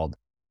called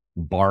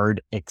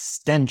Bard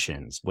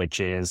extensions,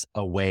 which is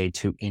a way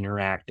to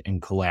interact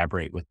and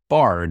collaborate with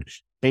Bard.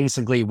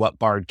 Basically, what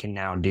Bard can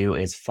now do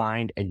is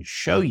find and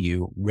show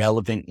you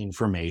relevant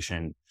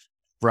information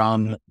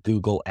from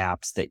Google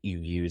apps that you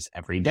use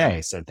every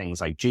day. So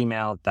things like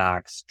Gmail,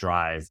 Docs,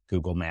 Drive,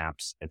 Google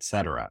Maps,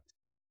 etc.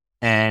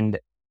 And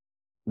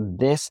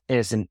this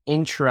is an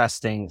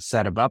interesting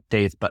set of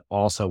updates, but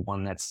also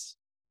one that's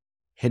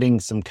hitting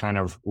some kind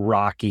of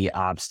rocky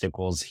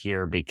obstacles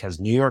here, because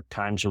New York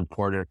Times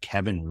reporter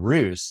Kevin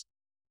Roose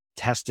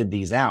tested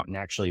these out and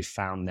actually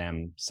found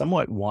them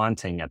somewhat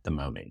wanting at the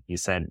moment. He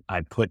said,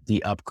 I put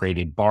the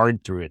upgraded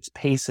Bard through its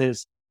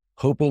paces,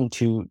 hoping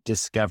to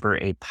discover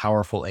a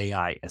powerful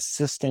AI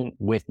assistant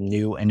with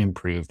new and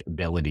improved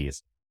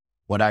abilities.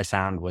 What I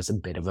found was a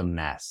bit of a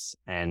mess.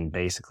 And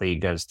basically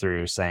goes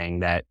through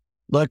saying that,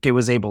 look, it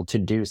was able to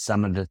do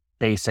some of the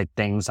basic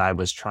things I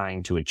was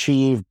trying to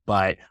achieve,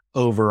 but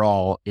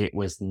overall, it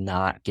was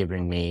not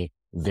giving me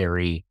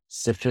very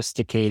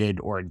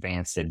sophisticated or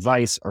advanced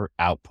advice or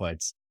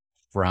outputs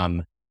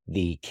from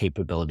the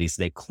capabilities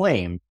they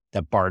claim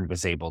that Bard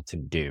was able to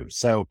do.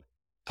 So,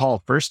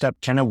 Paul, first up,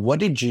 kind of what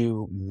did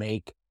you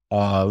make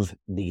of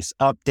these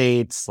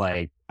updates,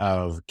 like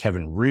of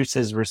Kevin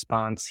Roose's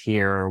response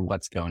here?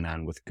 What's going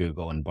on with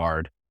Google and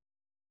Bard?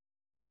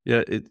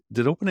 Yeah,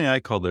 did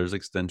OpenAI call theirs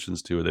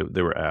extensions too?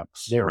 They were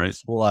apps, They're right?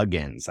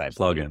 plugins,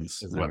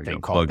 Plugins is what they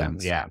call them.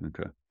 Yeah.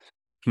 Okay.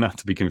 Not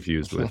to be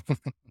confused with.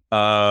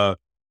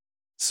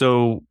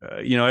 So,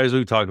 as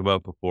we've talked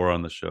about before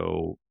on the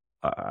show,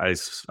 I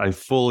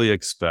fully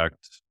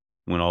expect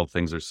when all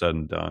things are said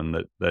and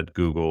done that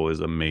Google is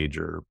a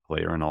major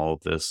player in all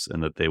of this,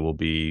 and that they will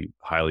be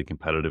highly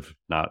competitive,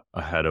 not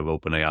ahead of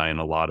OpenAI in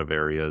a lot of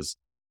areas.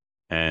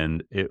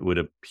 And it would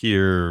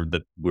appear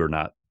that we're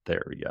not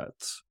there yet.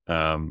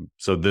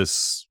 So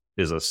this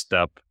is a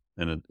step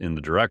in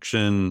the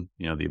direction,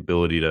 the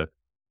ability to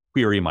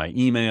query my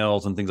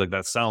emails and things like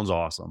that sounds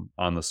awesome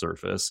on the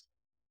surface.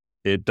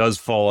 It does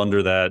fall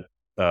under that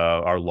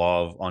our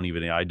law of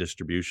uneven AI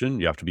distribution.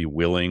 You have to be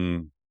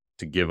willing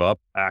to give up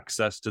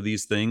access to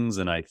these things.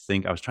 And I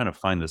think I was trying to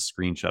find the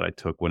screenshot I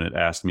took when it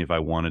asked me if I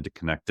wanted to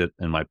connect it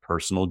in my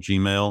personal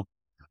Gmail.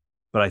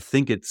 But I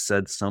think it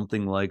said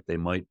something like they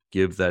might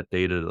give that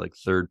data to like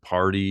third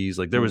parties.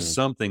 Like there was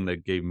something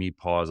that gave me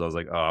pause. I was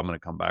like, oh, I'm going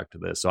to come back to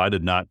this. So I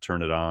did not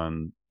turn it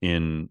on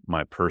in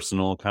my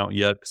personal account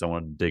yet because I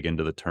wanted to dig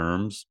into the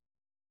terms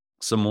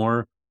some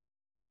more.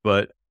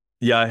 But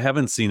yeah, I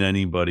haven't seen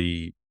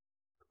anybody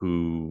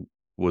who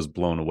was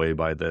blown away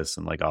by this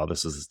and like, oh,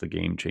 this is the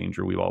game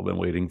changer we've all been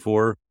waiting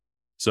for.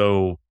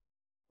 So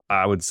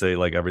I would say,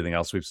 like everything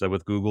else we've said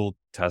with Google,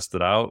 test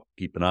it out,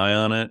 keep an eye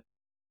on it.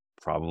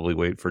 Probably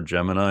wait for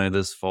Gemini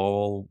this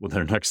fall with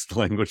their next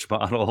language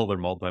model, their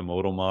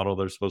multimodal model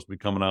they're supposed to be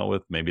coming out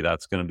with. Maybe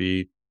that's going to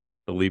be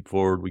the leap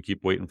forward we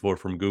keep waiting for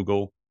from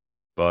Google.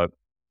 But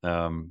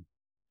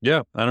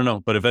yeah, I don't know.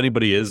 But if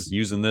anybody is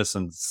using this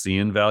and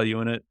seeing value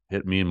in it,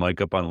 hit me and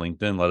Mike up on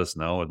LinkedIn. Let us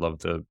know. I'd love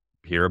to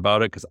hear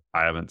about it because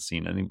I haven't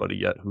seen anybody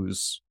yet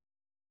who's,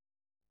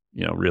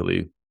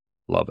 really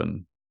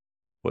loving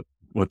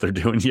what they're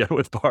doing yet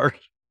with Bard.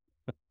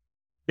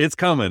 It's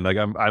coming. Like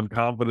I'm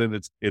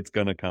confident it's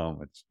gonna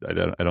come. I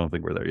don't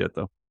think we're there yet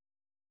though.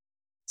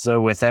 So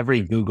with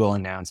every Google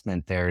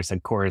announcement, there's a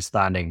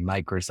corresponding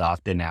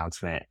Microsoft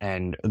announcement.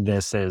 And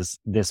this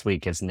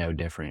week is no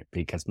different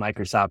because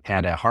Microsoft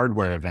had a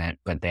hardware event,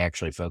 but they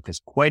actually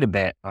focused quite a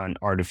bit on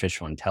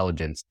artificial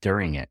intelligence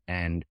during it.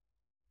 And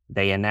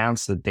they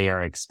announced that they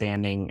are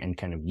expanding and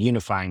kind of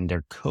unifying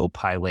their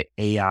Copilot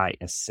AI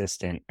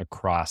assistant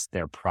across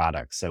their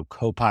products. So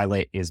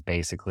Copilot is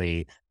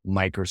basically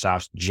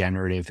Microsoft's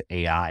generative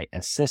AI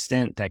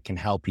assistant that can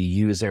help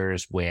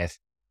users with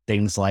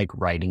things like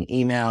writing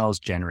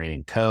emails,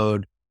 generating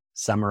code,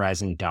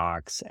 summarizing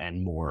docs,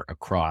 and more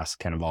across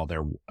kind of all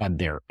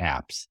their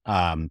apps.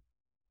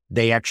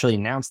 They actually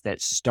announced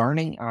that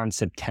starting on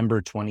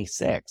September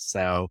 26th,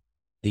 so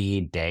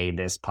the day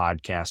this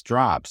podcast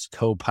drops,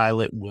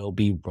 Copilot will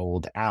be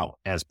rolled out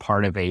as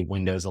part of a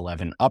Windows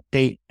 11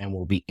 update and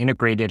will be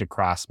integrated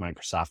across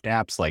Microsoft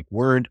apps like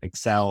Word,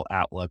 Excel,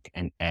 Outlook,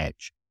 and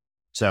Edge.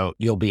 So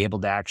you'll be able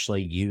to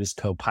actually use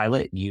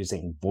Copilot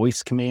using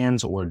voice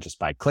commands or just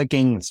by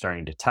clicking and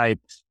starting to type.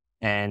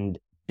 And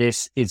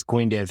this is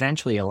going to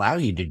eventually allow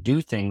you to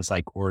do things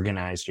like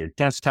organize your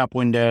desktop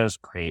windows,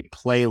 create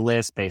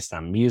playlists based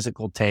on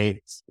musical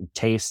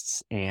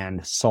tastes,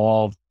 and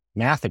solve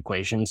math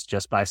equations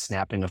just by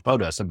snapping a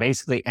photo. So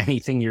basically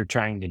anything you're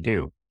trying to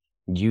do.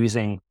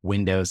 using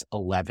Windows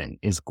 11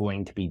 is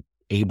going to be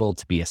able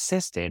to be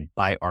assisted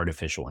by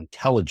artificial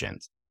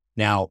intelligence.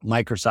 Now,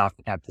 Microsoft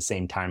at the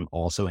same time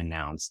also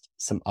announced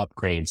some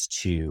upgrades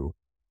to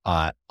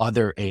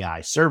other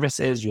AI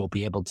services. You'll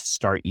be able to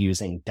start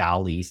using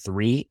DALL-E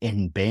 3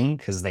 in Bing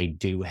because they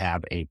do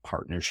have a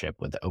partnership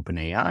with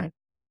OpenAI.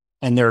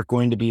 And there are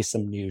going to be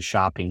some new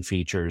shopping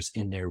features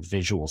in their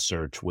visual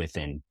search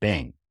within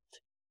Bing.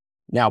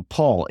 Now,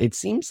 Paul, it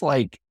seems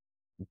like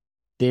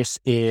this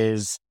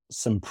is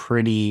some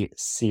pretty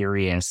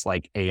serious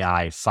like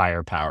AI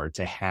firepower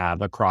to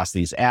have across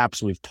these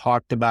apps. We've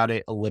talked about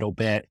it a little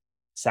bit.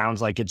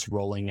 Sounds like it's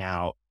rolling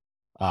out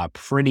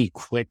pretty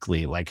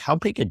quickly. Like, how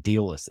big a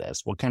deal is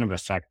this? What kind of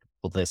effect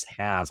will this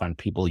have on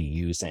people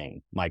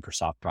using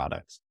Microsoft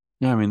products?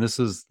 Yeah, I mean, this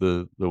is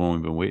the one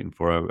we've been waiting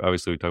for.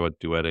 Obviously, we talk about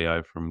Duet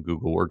AI from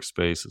Google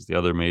Workspace is the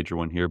other major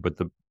one here. But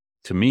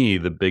to me,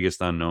 the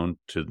biggest unknown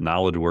to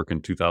knowledge work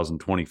in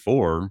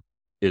 2024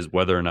 is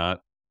whether or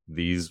not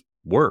these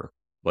work,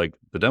 like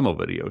the demo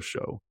video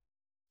show.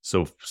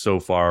 So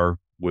far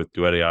with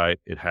Duet AI,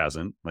 it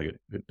hasn't. Like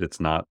it's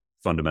not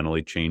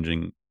fundamentally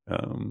changing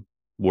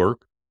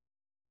work.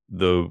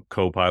 The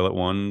Copilot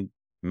one,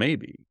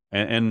 maybe.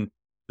 I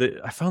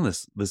found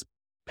this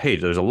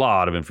page. There's a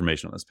lot of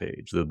information on this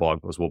page. The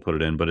blog post, we'll put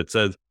it in, but it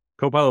says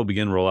Copilot will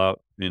begin rollout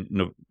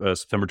in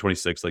September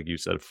 26th, like you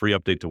said, free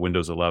update to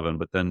Windows 11.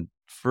 But then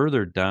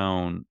further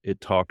down,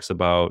 it talks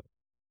about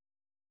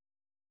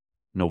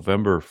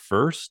November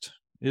 1st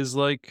is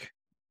like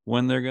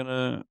when they're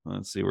gonna,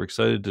 let's see, we're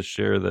excited to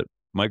share that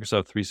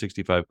Microsoft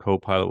 365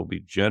 Copilot will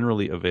be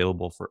generally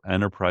available for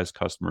enterprise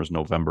customers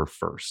November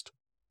 1st.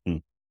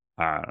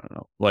 I don't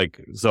know.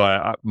 Like,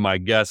 so my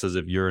guess is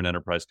if you're an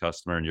enterprise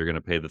customer and you're going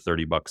to pay the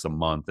 $30 a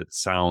month, it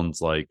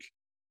sounds like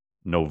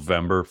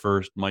November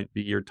 1st might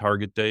be your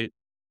target date.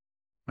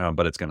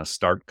 But it's going to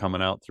start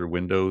coming out through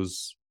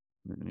Windows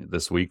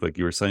this week, like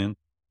you were saying.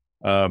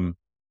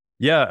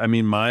 Yeah, I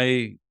mean,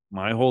 my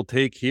whole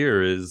take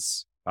here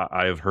is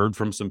I have heard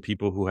from some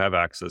people who have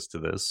access to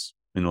this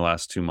in the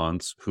last 2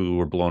 months who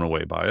were blown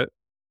away by it.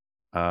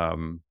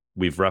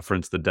 We've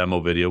referenced the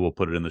demo video. We'll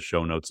put it in the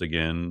show notes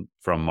again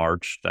from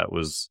March. That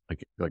was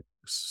like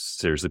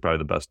seriously probably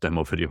the best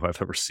demo video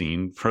I've ever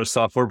seen for a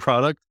software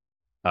product.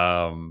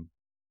 Well,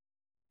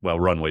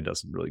 Runway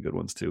does some really good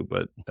ones too.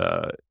 But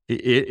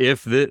if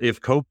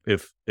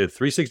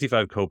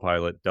 365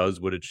 Copilot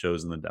does what it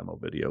shows in the demo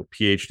video,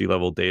 PhD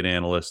level data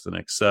analyst in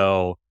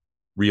Excel,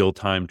 real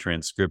time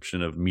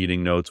transcription of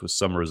meeting notes with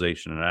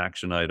summarization and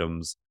action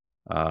items.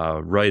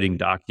 Writing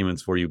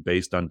documents for you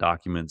based on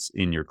documents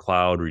in your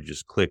cloud, where you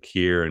just click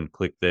here and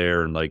click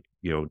there and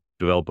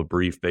develop a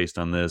brief based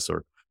on this,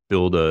 or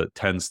build a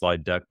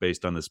 10-slide deck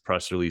based on this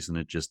press release, and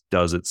it just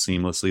does it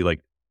seamlessly. Like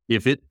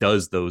if it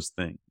does those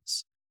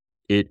things,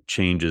 it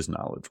changes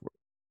knowledge work.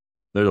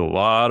 There's a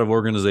lot of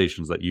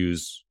organizations that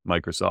use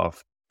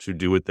Microsoft to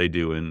do what they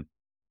do in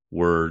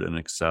Word and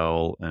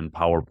Excel and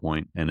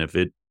PowerPoint. And if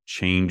it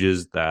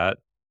changes that,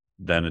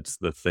 then it's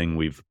the thing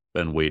we've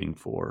been waiting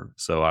for.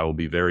 So I will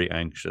be very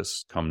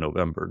anxious come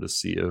November to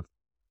see if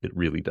it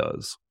really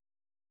does.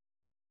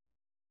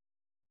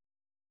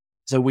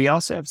 So we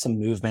also have some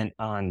movement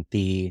on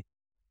the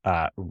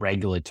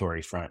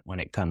regulatory front when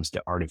it comes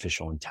to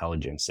artificial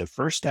intelligence. So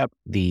first up,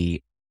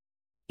 the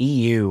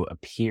EU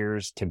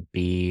appears to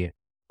be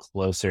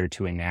closer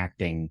to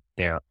enacting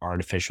their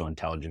Artificial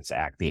Intelligence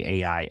Act, the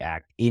AI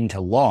Act,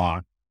 into law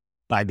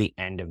by the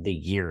end of the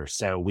year.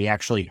 So we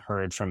actually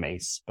heard from a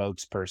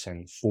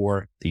spokesperson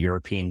for the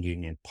European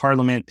Union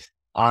Parliament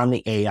on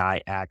the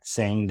AI Act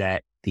saying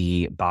that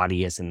the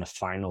body is in the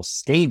final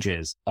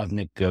stages of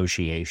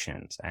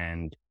negotiations.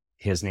 And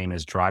his name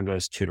is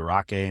Dragos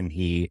Tudorakis, and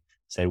he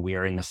said, we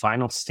are in the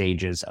final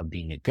stages of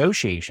the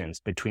negotiations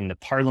between the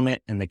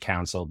Parliament and the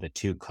Council, the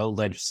two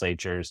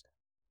co-legislatures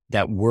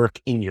that work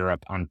in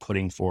Europe on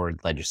putting forward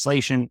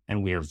legislation,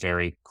 and we are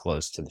very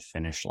close to the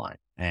finish line.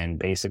 And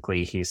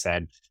basically, he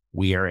said,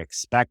 we are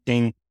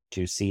expecting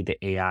to see the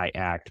AI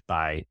Act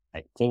by,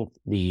 I think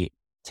the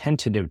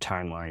tentative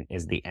timeline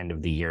is the end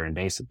of the year. And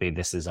basically,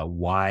 this is a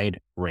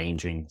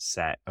wide-ranging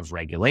set of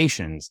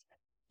regulations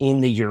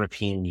in the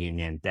European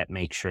Union that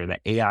make sure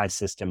that AI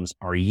systems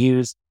are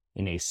used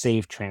in a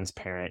safe,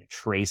 transparent,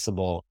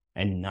 traceable,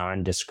 and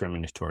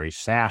non-discriminatory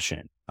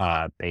fashion.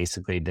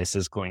 Basically, this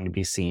is going to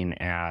be seen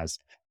as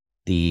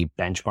the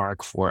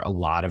benchmark for a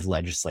lot of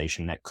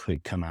legislation that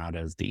could come out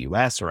of the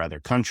US or other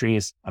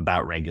countries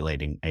about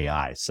regulating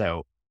AI.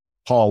 So,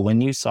 Paul,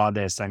 when you saw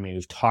this, I mean,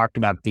 we've talked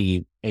about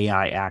the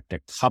AI Act a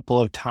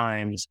couple of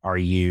times. What are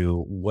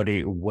you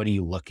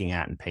looking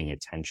at and paying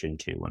attention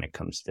to when it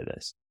comes to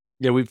this?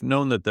 Yeah, we've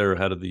known that they're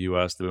ahead of the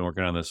US. They've been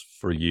working on this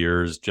for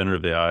years.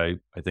 Generative AI,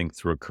 I think,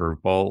 threw a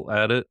curveball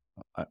at it.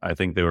 I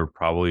think they were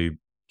probably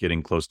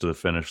getting close to the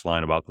finish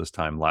line about this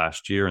time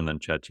last year, and then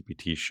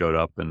ChatGPT showed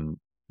up and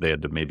they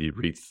had to maybe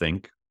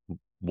rethink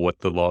what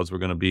the laws were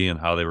going to be and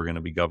how they were going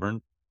to be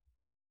governed.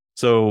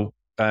 So,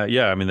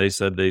 yeah, I mean, they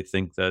said they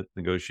think that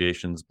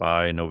negotiations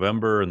by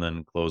November and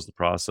then close the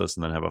process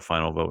and then have a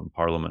final vote in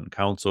Parliament and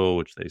Council,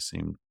 which they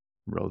seem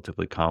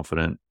relatively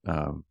confident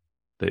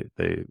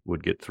they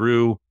would get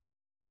through.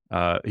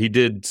 He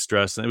did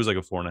stress, and it was like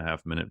a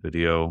 4.5-minute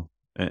video.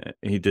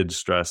 He did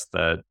stress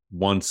that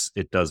once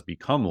it does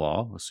become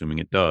law, assuming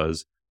it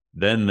does,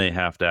 then they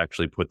have to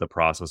actually put the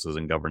processes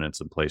and governance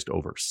in place to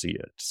oversee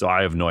it. So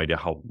I have no idea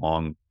how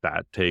long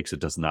that takes. It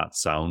does not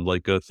sound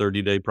like a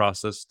 30-day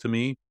process to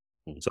me.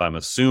 So I'm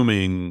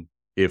assuming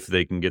if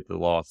they can get the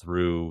law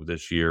through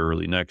this year,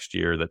 early next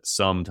year, that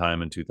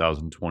sometime in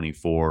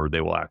 2024, they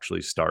will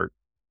actually start,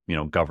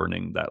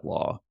 governing that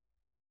law.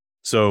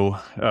 So,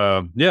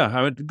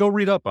 I would go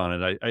read up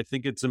on it. I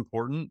think it's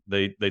important.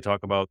 They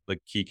talk about the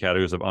key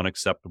categories of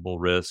unacceptable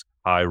risk,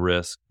 high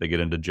risk. They get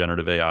into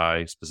generative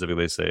AI.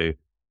 Specifically, they say,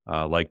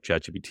 like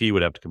ChatGPT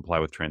would have to comply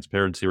with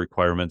transparency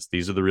requirements.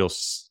 These are the real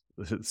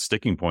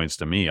sticking points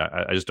to me.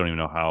 I just don't even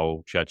know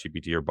how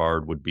ChatGPT or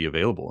Bard would be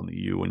available in the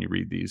EU when you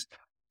read these.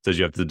 It says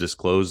you have to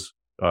disclose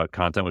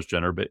content was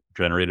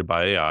generated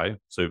by AI.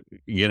 So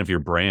again, if you're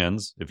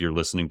brands, if you're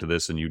listening to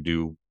this and you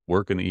do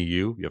work in the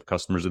EU, you have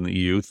customers in the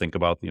EU, think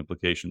about the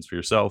implications for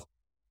yourself.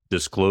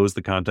 Disclose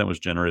the content was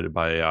generated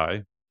by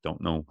AI.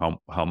 Don't know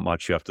how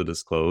much you have to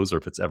disclose, or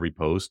if it's every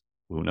post,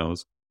 who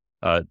knows.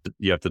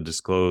 You have to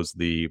disclose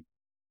the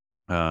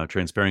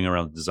transparency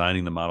around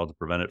designing the model to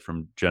prevent it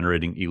from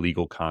generating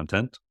illegal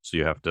content. So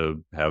you have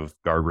to have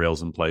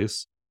guardrails in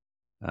place.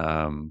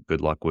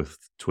 Good luck with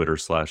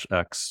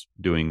Twitter/X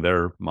doing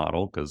their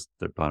model, because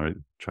they're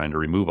trying to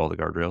remove all the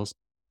guardrails.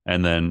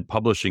 And then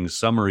publishing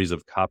summaries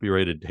of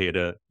copyrighted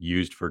data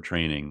used for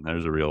training.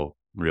 There's a real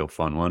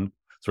fun one.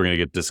 So we're going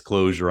to get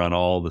disclosure on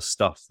all the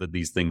stuff that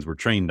these things were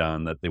trained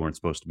on that they weren't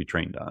supposed to be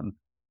trained on.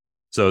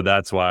 So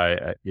that's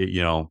why,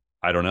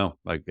 I don't know.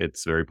 Like,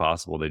 it's very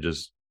possible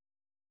the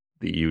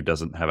EU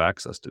doesn't have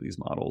access to these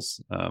models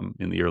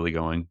in the early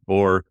going.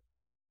 Or,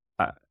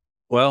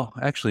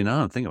 actually,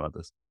 now I'm thinking about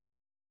this.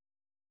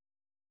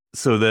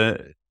 So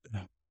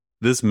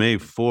this may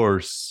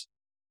force,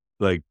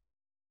 like,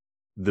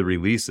 the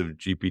release of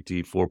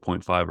GPT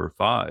 4.5 or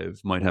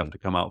 5 might have to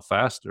come out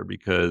faster,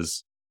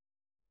 because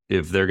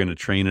if they're going to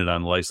train it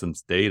on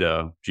licensed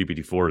data,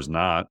 GPT 4 is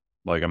not.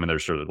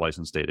 There's sure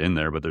licensed data in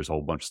there, but there's a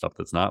whole bunch of stuff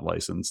that's not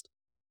licensed,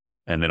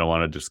 and they don't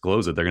want to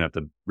disclose it. They're going to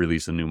have to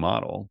release a new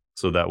model.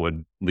 So that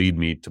would lead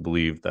me to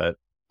believe that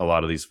a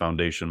lot of these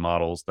foundation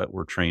models that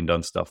were trained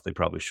on stuff they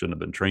probably shouldn't have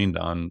been trained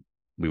on,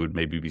 we would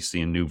maybe be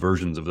seeing new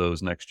versions of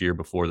those next year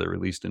before they're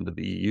released into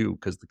the EU,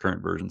 because the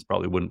current versions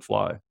probably wouldn't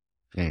fly.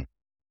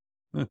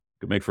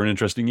 Could make for an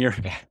interesting year.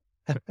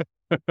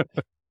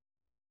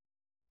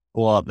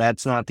 Well,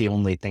 that's not the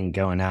only thing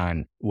going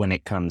on when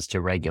it comes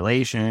to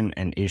regulation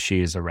and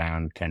issues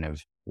around kind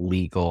of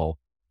legal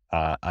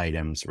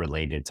items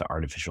related to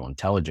artificial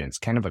intelligence.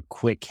 Kind of a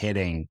quick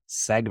hitting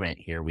segment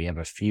here. We have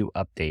a few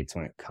updates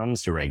when it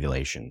comes to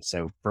regulation.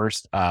 So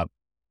first up,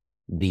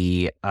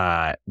 we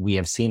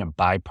have seen a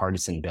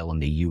bipartisan bill in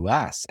the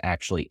U.S.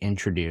 actually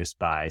introduced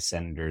by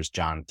Senators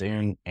John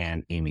Thune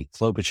and Amy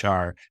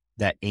Klobuchar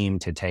that aim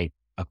to take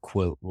a,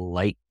 quote,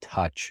 light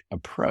touch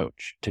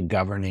approach to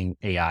governing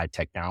AI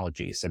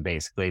technology. So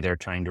basically, they're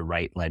trying to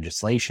write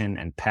legislation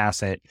and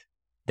pass it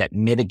that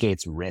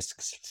mitigates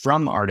risks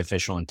from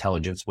artificial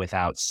intelligence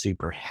without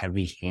super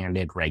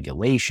heavy-handed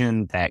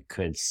regulation that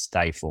could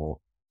stifle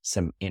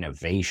some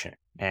innovation.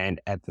 And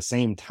at the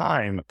same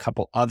time, a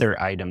couple other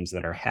items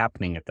that are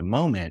happening at the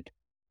moment,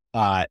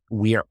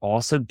 we are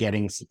also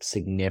getting some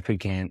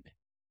significant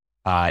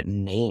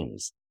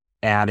names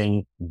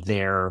adding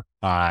their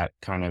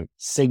kind of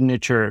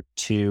signature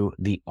to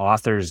the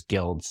Authors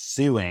Guild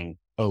suing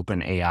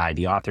OpenAI.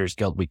 The Authors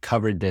Guild, we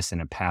covered this in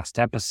a past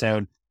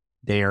episode.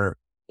 They're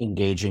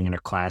engaging in a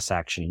class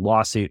action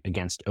lawsuit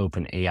against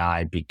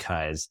OpenAI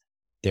because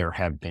there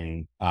have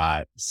been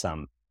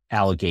some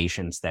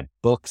allegations that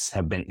books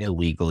have been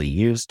illegally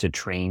used to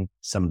train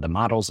some of the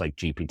models like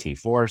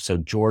GPT-4. So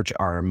George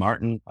R.R.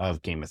 Martin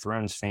of Game of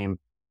Thrones fame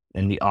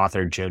and the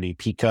author Jodi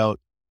Picoult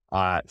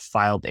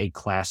filed a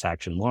class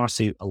action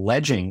lawsuit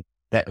alleging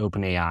that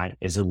OpenAI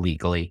is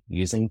illegally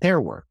using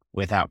their work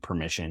without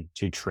permission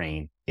to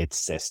train its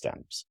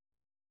systems.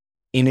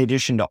 In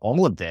addition to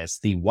all of this,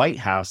 the White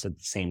House at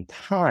the same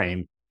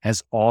time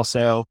has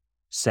also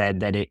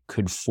said that it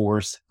could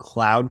force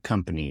cloud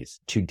companies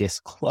to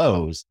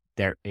disclose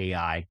their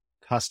AI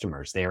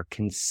customers. They are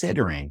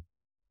considering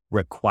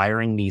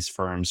requiring these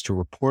firms to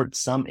report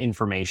some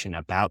information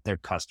about their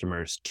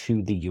customers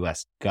to the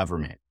U.S.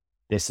 government.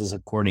 This is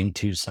according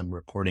to some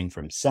reporting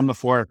from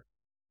Semaphore.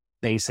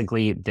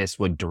 Basically, this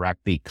would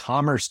direct the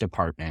Commerce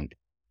Department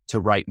to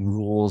write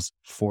rules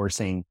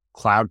forcing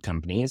cloud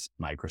companies,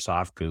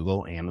 Microsoft,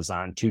 Google,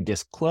 Amazon, to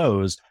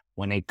disclose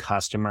when a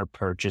customer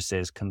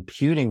purchases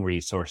computing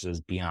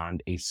resources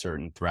beyond a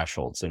certain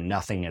threshold. So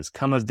nothing has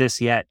come of this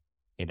yet.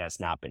 It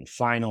has not been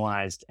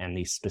finalized, and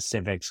the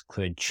specifics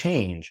could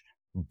change,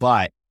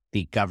 but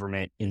the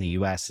government in the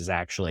US is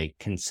actually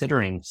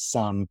considering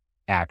some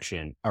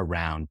action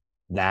around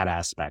that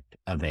aspect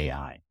of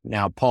AI.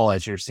 Now, Paul,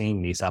 as you're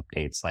seeing these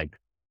updates, like,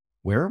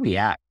 where are we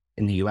at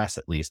in the US,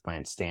 at least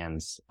when it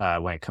stands,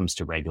 when it comes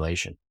to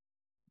regulation?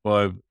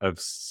 Well, I've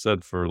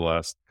said for the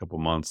last couple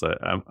of months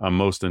I'm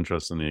most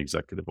interested in the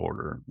executive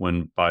order.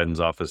 When Biden's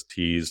office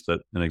teased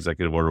that an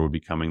executive order would be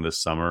coming this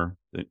summer,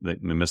 they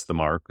missed the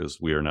mark as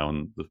we are now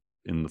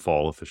in the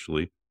fall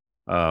officially.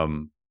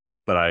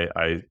 But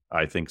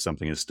I think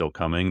something is still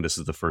coming. This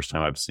is the first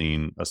time I've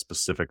seen a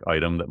specific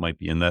item that might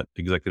be in that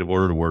executive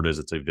order. The word is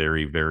it's a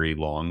very, very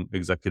long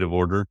executive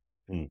order.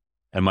 Mm.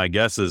 And my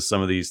guess is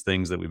some of these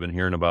things that we've been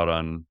hearing about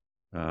on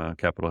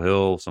Capitol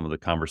Hill, some of the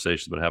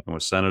conversations that happen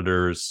with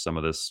senators, some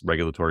of this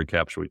regulatory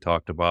capture we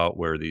talked about,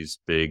 where these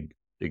big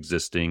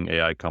existing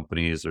AI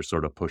companies are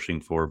sort of pushing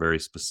for very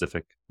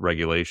specific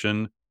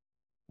regulation.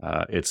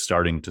 It's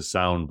starting to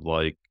sound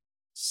like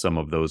some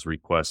of those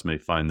requests may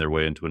find their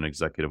way into an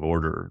executive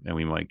order, and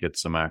we might get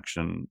some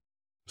action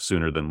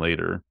sooner than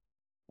later.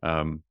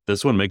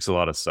 This one makes a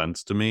lot of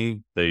sense to me.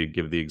 They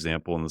give the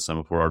example in the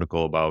Semaphore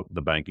article about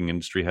the banking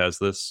industry has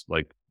this,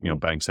 like,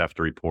 banks have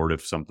to report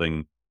if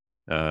something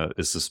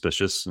is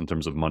suspicious in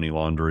terms of money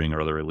laundering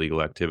or other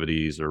illegal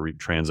activities or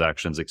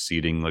transactions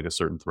exceeding like a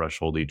certain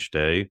threshold each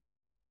day.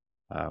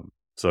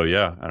 So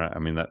yeah, I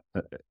mean that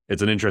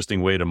it's an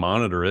interesting way to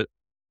monitor it,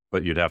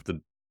 but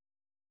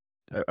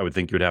I would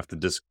think you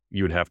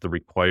would have to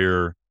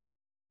require,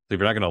 if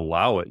you're not going to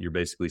allow it, you're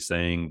basically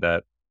saying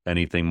that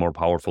anything more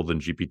powerful than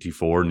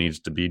GPT-4 needs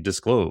to be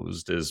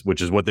disclosed,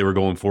 which is what they were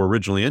going for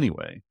originally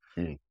anyway.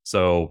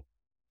 So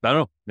I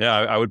don't know. Yeah,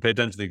 I would pay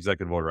attention to the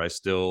executive order.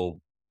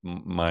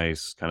 My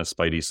kind of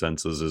spidey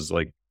senses is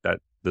like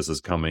that this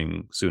is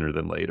coming sooner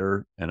than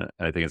later. And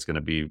I think it's going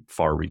to be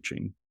far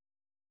reaching.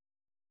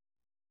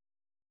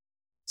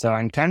 So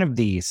on kind of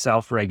the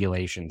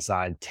self-regulation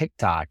side,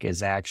 TikTok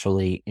is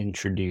actually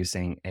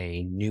introducing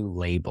a new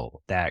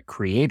label that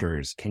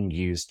creators can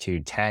use to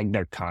tag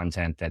their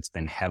content that's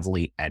been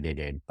heavily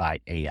edited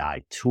by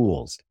AI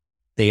tools.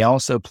 They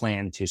also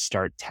plan to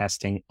start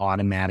testing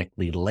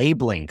automatically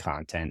labeling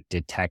content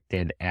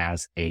detected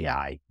as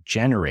AI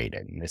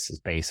generated. And this is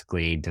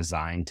basically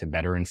designed to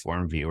better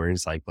inform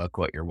viewers, like, look,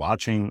 what you're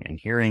watching and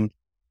hearing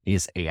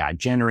is AI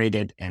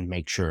generated, and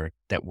make sure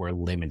that we're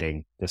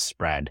limiting the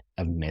spread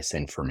of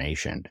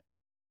misinformation.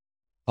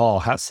 Paul,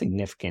 how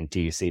significant do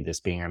you see this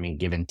being? I mean,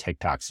 given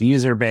TikTok's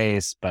user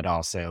base, but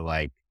also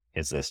like,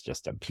 is this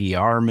just a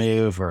PR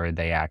move, or are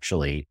they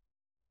actually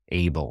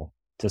able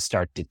to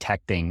start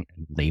detecting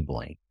and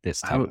labeling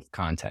this type of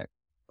content?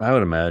 I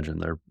would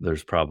imagine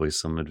there's probably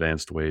some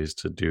advanced ways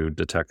to do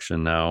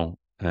detection now.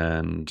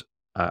 And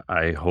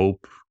I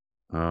hope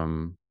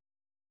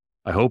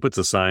it's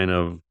a sign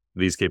of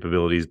these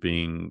capabilities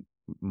being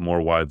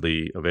more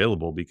widely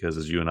available, because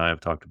as you and I have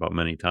talked about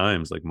many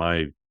times, like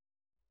my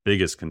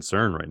biggest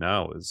concern right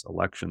now is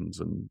elections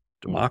and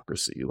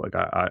democracy. Like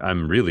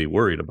I'm really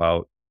worried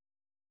about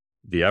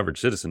the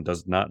average citizen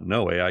does not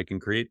know AI can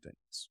create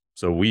things.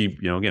 So we,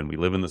 again, we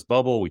live in this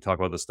bubble. We talk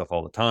about this stuff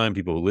all the time.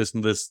 People who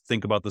listen to this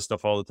think about this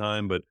stuff all the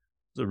time, but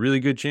there's a really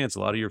good chance a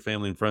lot of your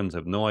family and friends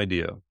have no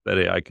idea that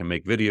AI can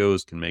make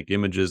videos, can make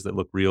images that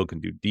look real, can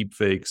do deep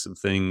fakes of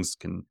things,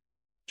 can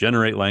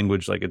generate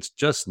language. Like, it's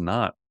just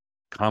not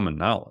common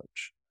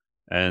knowledge.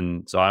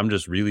 And so I'm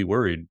just really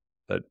worried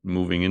that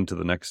moving into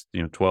the next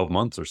 12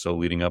 months or so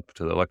leading up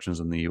to the elections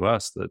in the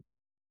US, that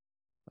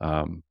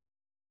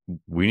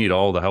we need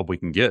all the help we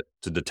can get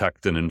to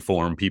detect and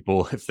inform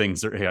people if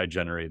things are AI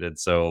generated.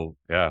 So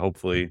yeah,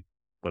 hopefully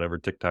whatever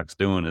TikTok's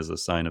doing is a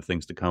sign of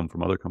things to come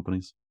from other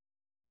companies.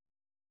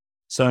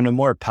 So in a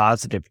more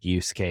positive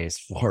use case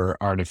for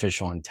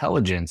artificial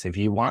intelligence, if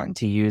you want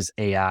to use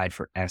AI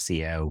for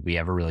SEO, we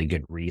have a really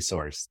good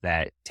resource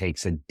that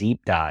takes a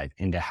deep dive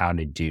into how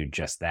to do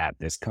just that.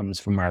 This comes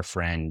from our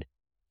friend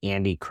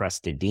Andy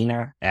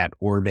Crestodina at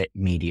Orbit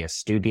Media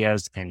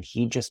Studios, and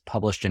he just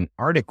published an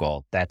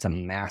article that's a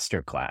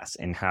masterclass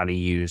in how to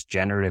use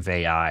generative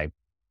AI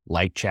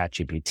like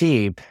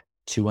ChatGPT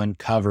to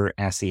uncover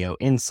SEO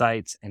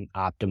insights and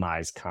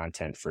optimize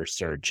content for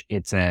search.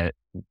 It's a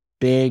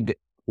big,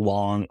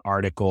 long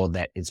article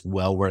that is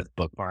well worth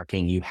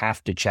bookmarking. You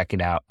have to check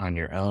it out on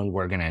your own.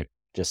 We're going to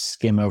just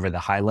skim over the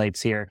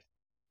highlights here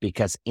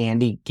because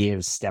Andy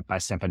gives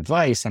step-by-step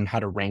advice on how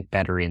to rank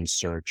better in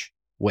search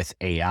with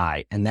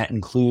AI. And that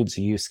includes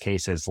use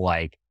cases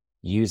like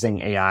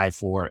using AI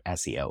for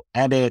SEO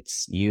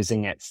edits,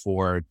 using it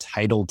for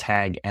title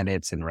tag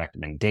edits and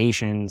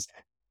recommendations,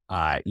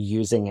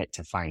 using it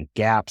to find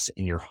gaps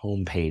in your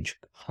homepage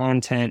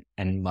content,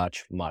 and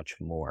much, much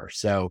more.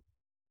 So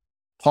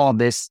Paul,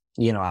 this,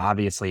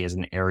 obviously is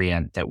an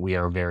area that we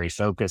are very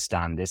focused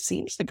on. This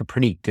seems like a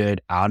pretty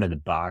good out of the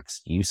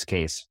box use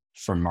case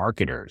for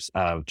marketers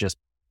of just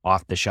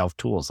off the shelf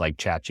tools like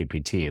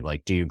ChatGPT.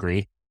 Like, do you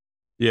agree?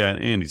 Yeah,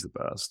 and Andy's the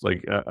best.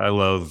 Like, I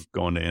love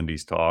going to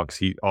Andy's talks.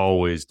 He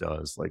always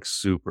does like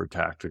super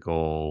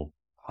tactical,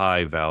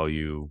 high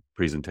value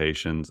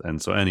presentations.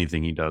 And so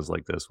anything he does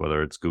like this,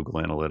 whether it's Google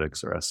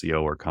Analytics or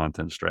SEO or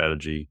content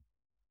strategy,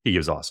 he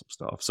gives awesome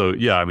stuff. So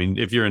yeah, I mean,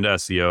 if you're into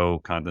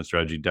SEO, content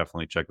strategy,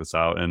 definitely check this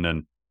out. And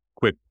then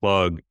quick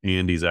plug,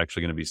 Andy's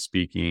actually going to be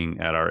speaking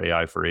at our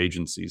AI for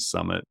Agencies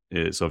Summit.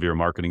 So if you're a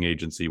marketing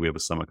agency, we have a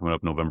summit coming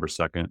up November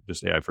 2nd,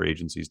 just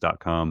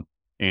AIforagencies.com.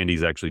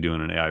 Andy's actually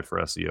doing an AI for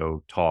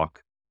SEO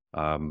talk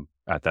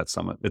at that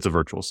summit. It's a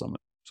virtual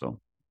summit. So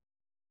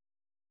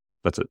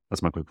that's it.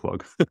 That's my quick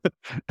plug.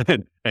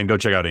 and go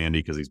check out Andy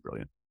because he's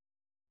brilliant.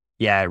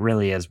 Yeah, it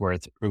really is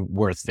worth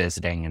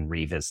visiting and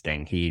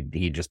revisiting.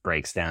 He just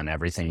breaks down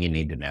everything you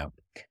need to know.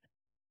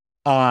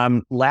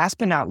 Last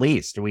but not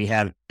least, we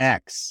have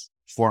X,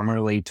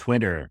 formerly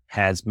Twitter,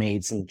 has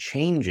made some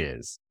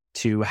changes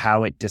to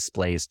how it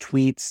displays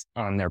tweets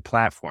on their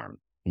platform.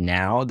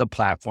 Now the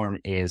platform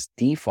is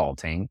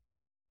defaulting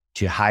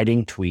to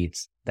hiding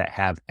tweets that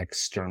have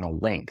external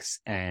links.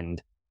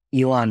 And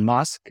Elon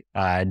Musk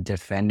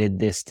defended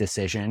this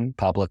decision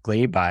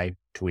publicly by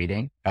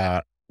tweeting,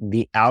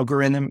 the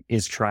algorithm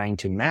is trying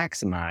to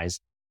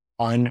maximize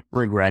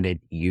unregretted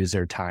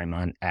user time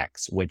on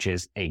X, which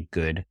is a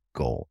good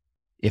goal.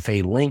 If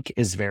a link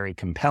is very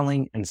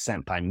compelling and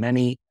sent by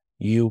many,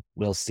 you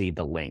will see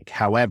the link.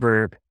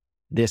 However,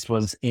 this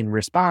was in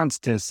response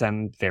to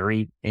some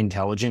very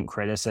intelligent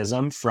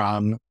criticism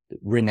from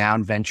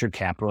renowned venture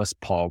capitalist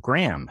Paul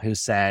Graham, who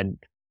said,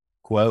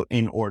 quote,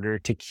 in order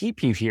to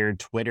keep you here,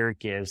 Twitter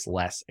gives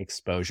less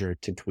exposure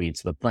to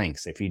tweets with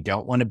links. If you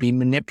don't want to be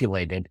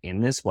manipulated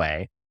in this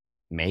way,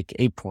 make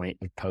a point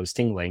of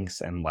posting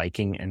links and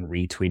liking and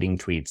retweeting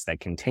tweets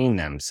that contain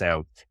them.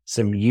 So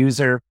some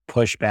user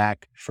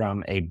pushback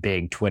from a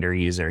big Twitter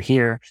user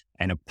here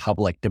and a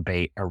public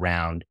debate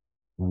around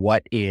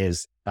what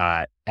is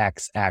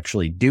X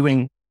actually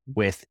doing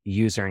with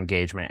user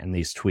engagement in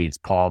these tweets.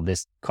 Paul,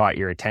 this caught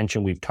your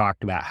attention. We've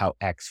talked about how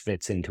X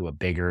fits into a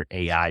bigger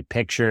AI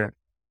picture.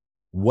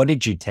 What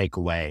did you take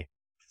away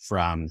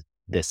from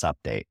this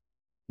update?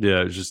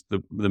 Yeah, it's just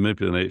the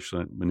manipulation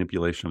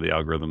of the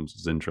algorithms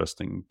is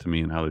interesting to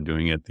me and how they're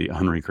doing it. The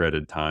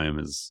unregretted time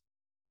is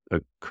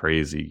a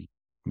crazy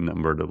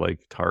number to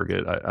like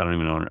target. I don't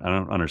even know. I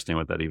don't understand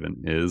what that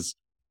even is.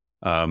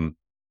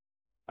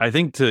 I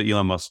think to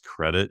Elon Musk's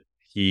credit,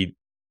 he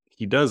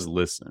does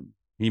listen.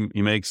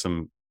 He makes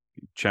some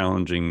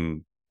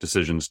challenging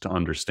decisions to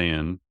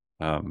understand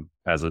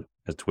as a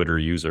Twitter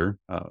user,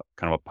 kind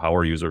of a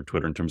power user of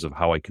Twitter in terms of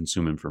how I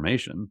consume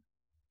information.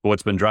 But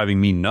what's been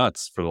driving me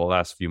nuts for the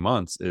last few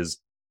months is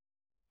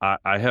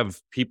I have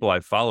people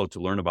I follow to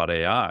learn about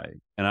AI,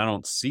 and I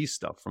don't see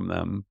stuff from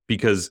them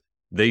because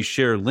they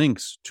share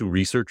links to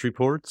research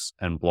reports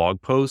and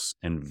blog posts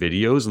and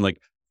videos and like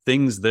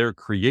things they're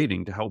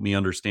creating to help me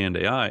understand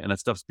AI, and that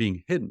stuff's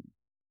being hidden.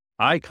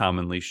 I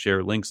commonly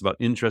share links about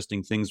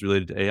interesting things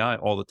related to AI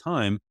all the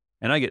time,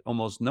 and I get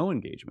almost no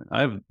engagement.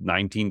 I have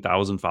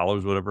 19,000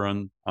 followers, whatever,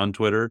 on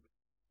Twitter.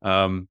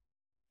 And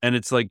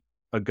it's like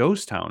a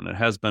ghost town. It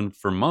has been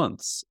for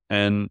months.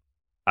 And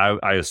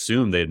I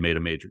assumed they had made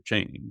a major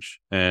change.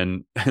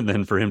 And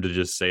then for him to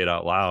just say it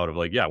out loud of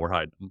like, yeah, we're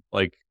hiding them.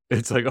 Like,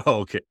 it's like,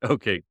 oh,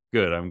 okay,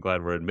 good. I'm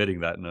glad we're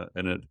admitting that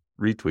in a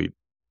retweet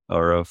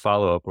or a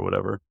follow-up or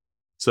whatever.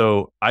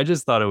 So I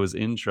just thought it was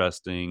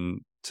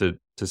interesting to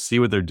see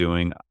what they're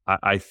doing.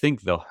 I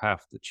think they'll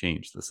have to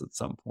change this at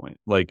some point.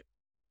 Like,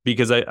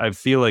 because I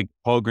feel like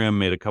Paul Graham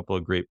made a couple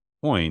of great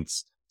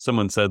points.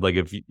 Someone said like,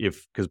 if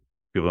because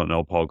people don't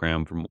know Paul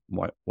Graham from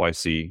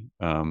YC,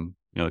 the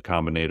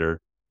Combinator,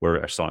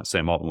 where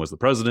Sam Altman was the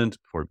president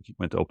before he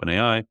went to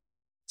OpenAI.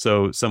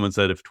 So someone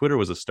said, if Twitter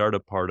was a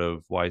startup part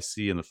of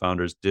YC and the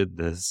founders did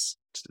this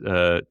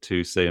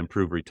to say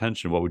improve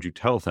retention, what would you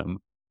tell them?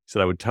 He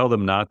said, I would tell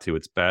them not to.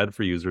 It's bad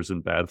for users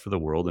and bad for the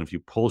world. And if you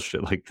pull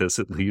shit like this,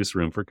 it leaves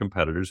room for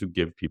competitors who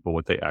give people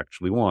what they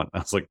actually want. I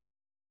was like,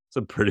 it's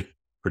a pretty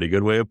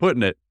good way of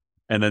putting it.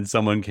 And then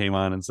someone came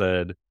on and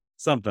said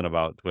something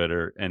about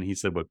Twitter. And he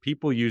said, what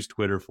people use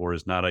Twitter for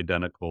is not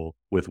identical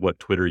with what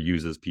Twitter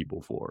uses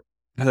people for.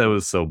 That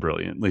was so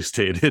brilliantly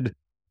stated.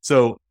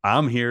 So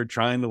I'm here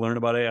trying to learn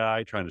about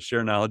AI, trying to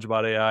share knowledge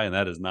about AI. And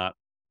that is not,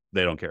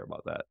 they don't care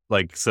about that.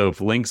 Like, so if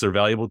links are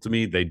valuable to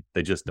me, they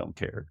just don't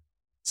care.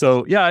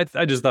 So yeah,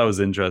 I just thought it was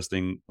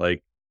interesting.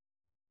 Like,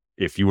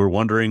 if you were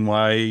wondering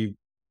why,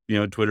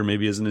 Twitter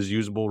maybe isn't as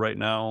usable right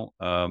now,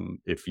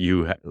 if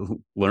you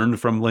learned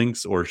from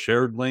links or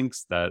shared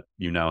links, that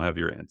you now have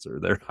your answer.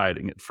 They're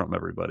hiding it from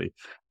everybody.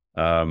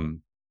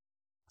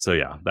 So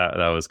yeah, that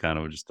was kind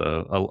of just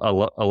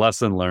a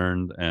lesson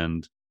learned.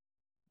 And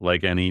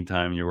like any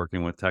time you're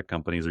working with tech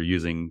companies or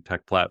using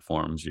tech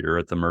platforms, you're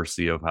at the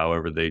mercy of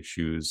however they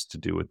choose to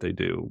do what they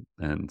do.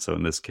 And so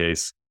in this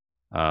case,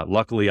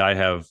 luckily I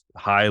have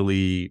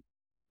highly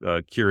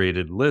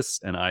curated lists,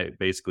 and I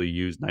basically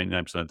use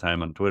 99% of the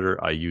time on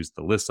Twitter, I use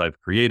the lists I've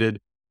created.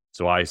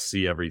 So I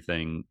see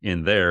everything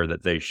in there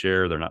that they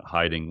share. They're not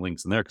hiding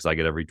links in there because I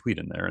get every tweet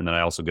in there. And then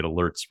I also get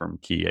alerts from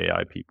key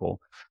AI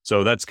people.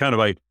 So that's kind of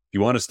like, if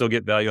you want to still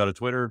get value out of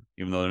Twitter,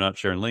 even though they're not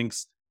sharing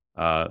links,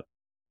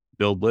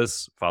 build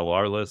lists, follow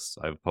our lists.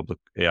 I have a public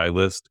AI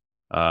list,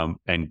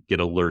 and get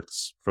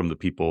alerts from the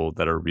people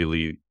that are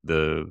really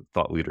the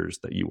thought leaders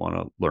that you want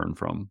to learn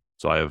from.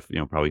 So I have,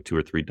 probably 2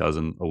 or 3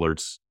 dozen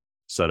alerts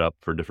set up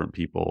for different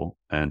people.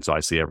 And so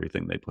I see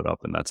everything they put up,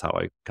 and that's how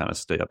I kind of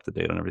stay up to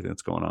date on everything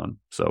that's going on.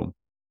 So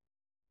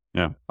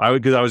yeah,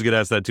 because I was get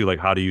asked that too, like,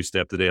 how do you stay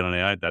up to date on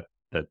AI?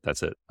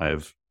 That's it. I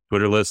have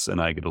Twitter lists, and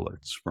I get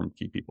alerts from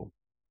key people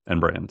and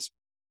brands.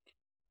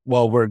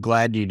 Well, we're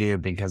glad you do,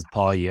 because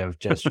Paul, you have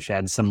just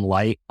shed some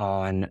light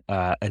on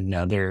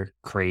another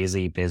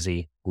crazy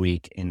busy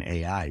week in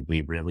AI.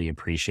 We really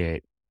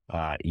appreciate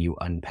you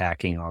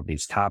unpacking all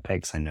these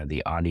topics. I know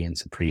the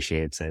audience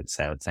appreciates it.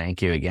 So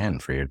thank you again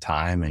for your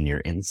time and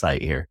your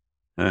insight here.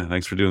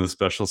 Thanks for doing the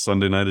special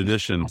Sunday night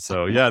edition.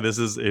 So yeah, this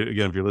is,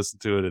 again, if you listen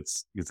to it,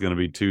 it's going to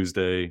be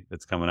Tuesday.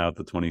 It's coming out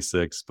the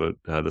 26th, but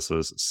this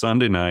was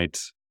Sunday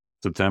night,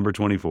 September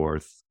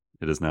 24th.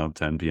 It is now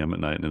 10 p.m. at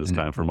night, and it is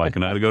time for Mike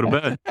and I to go to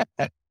bed.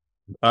 All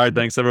right.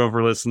 Thanks, everyone,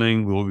 for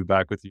listening. We'll be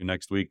back with you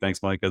next week.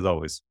 Thanks, Mike, as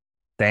always.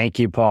 Thank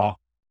you, Paul.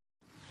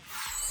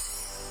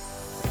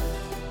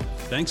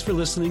 Thanks for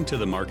listening to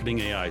the Marketing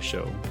AI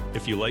Show.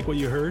 If you like what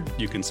you heard,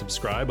 you can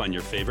subscribe on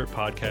your favorite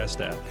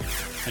podcast app.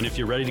 And if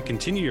you're ready to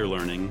continue your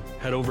learning,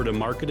 head over to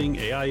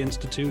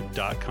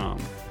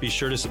marketingaiinstitute.com. Be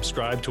sure to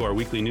subscribe to our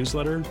weekly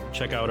newsletter,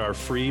 check out our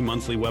free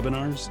monthly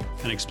webinars,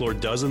 and explore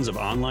dozens of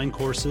online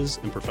courses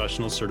and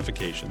professional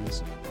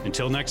certifications.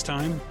 Until next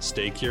time,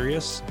 stay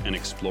curious and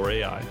explore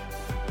AI.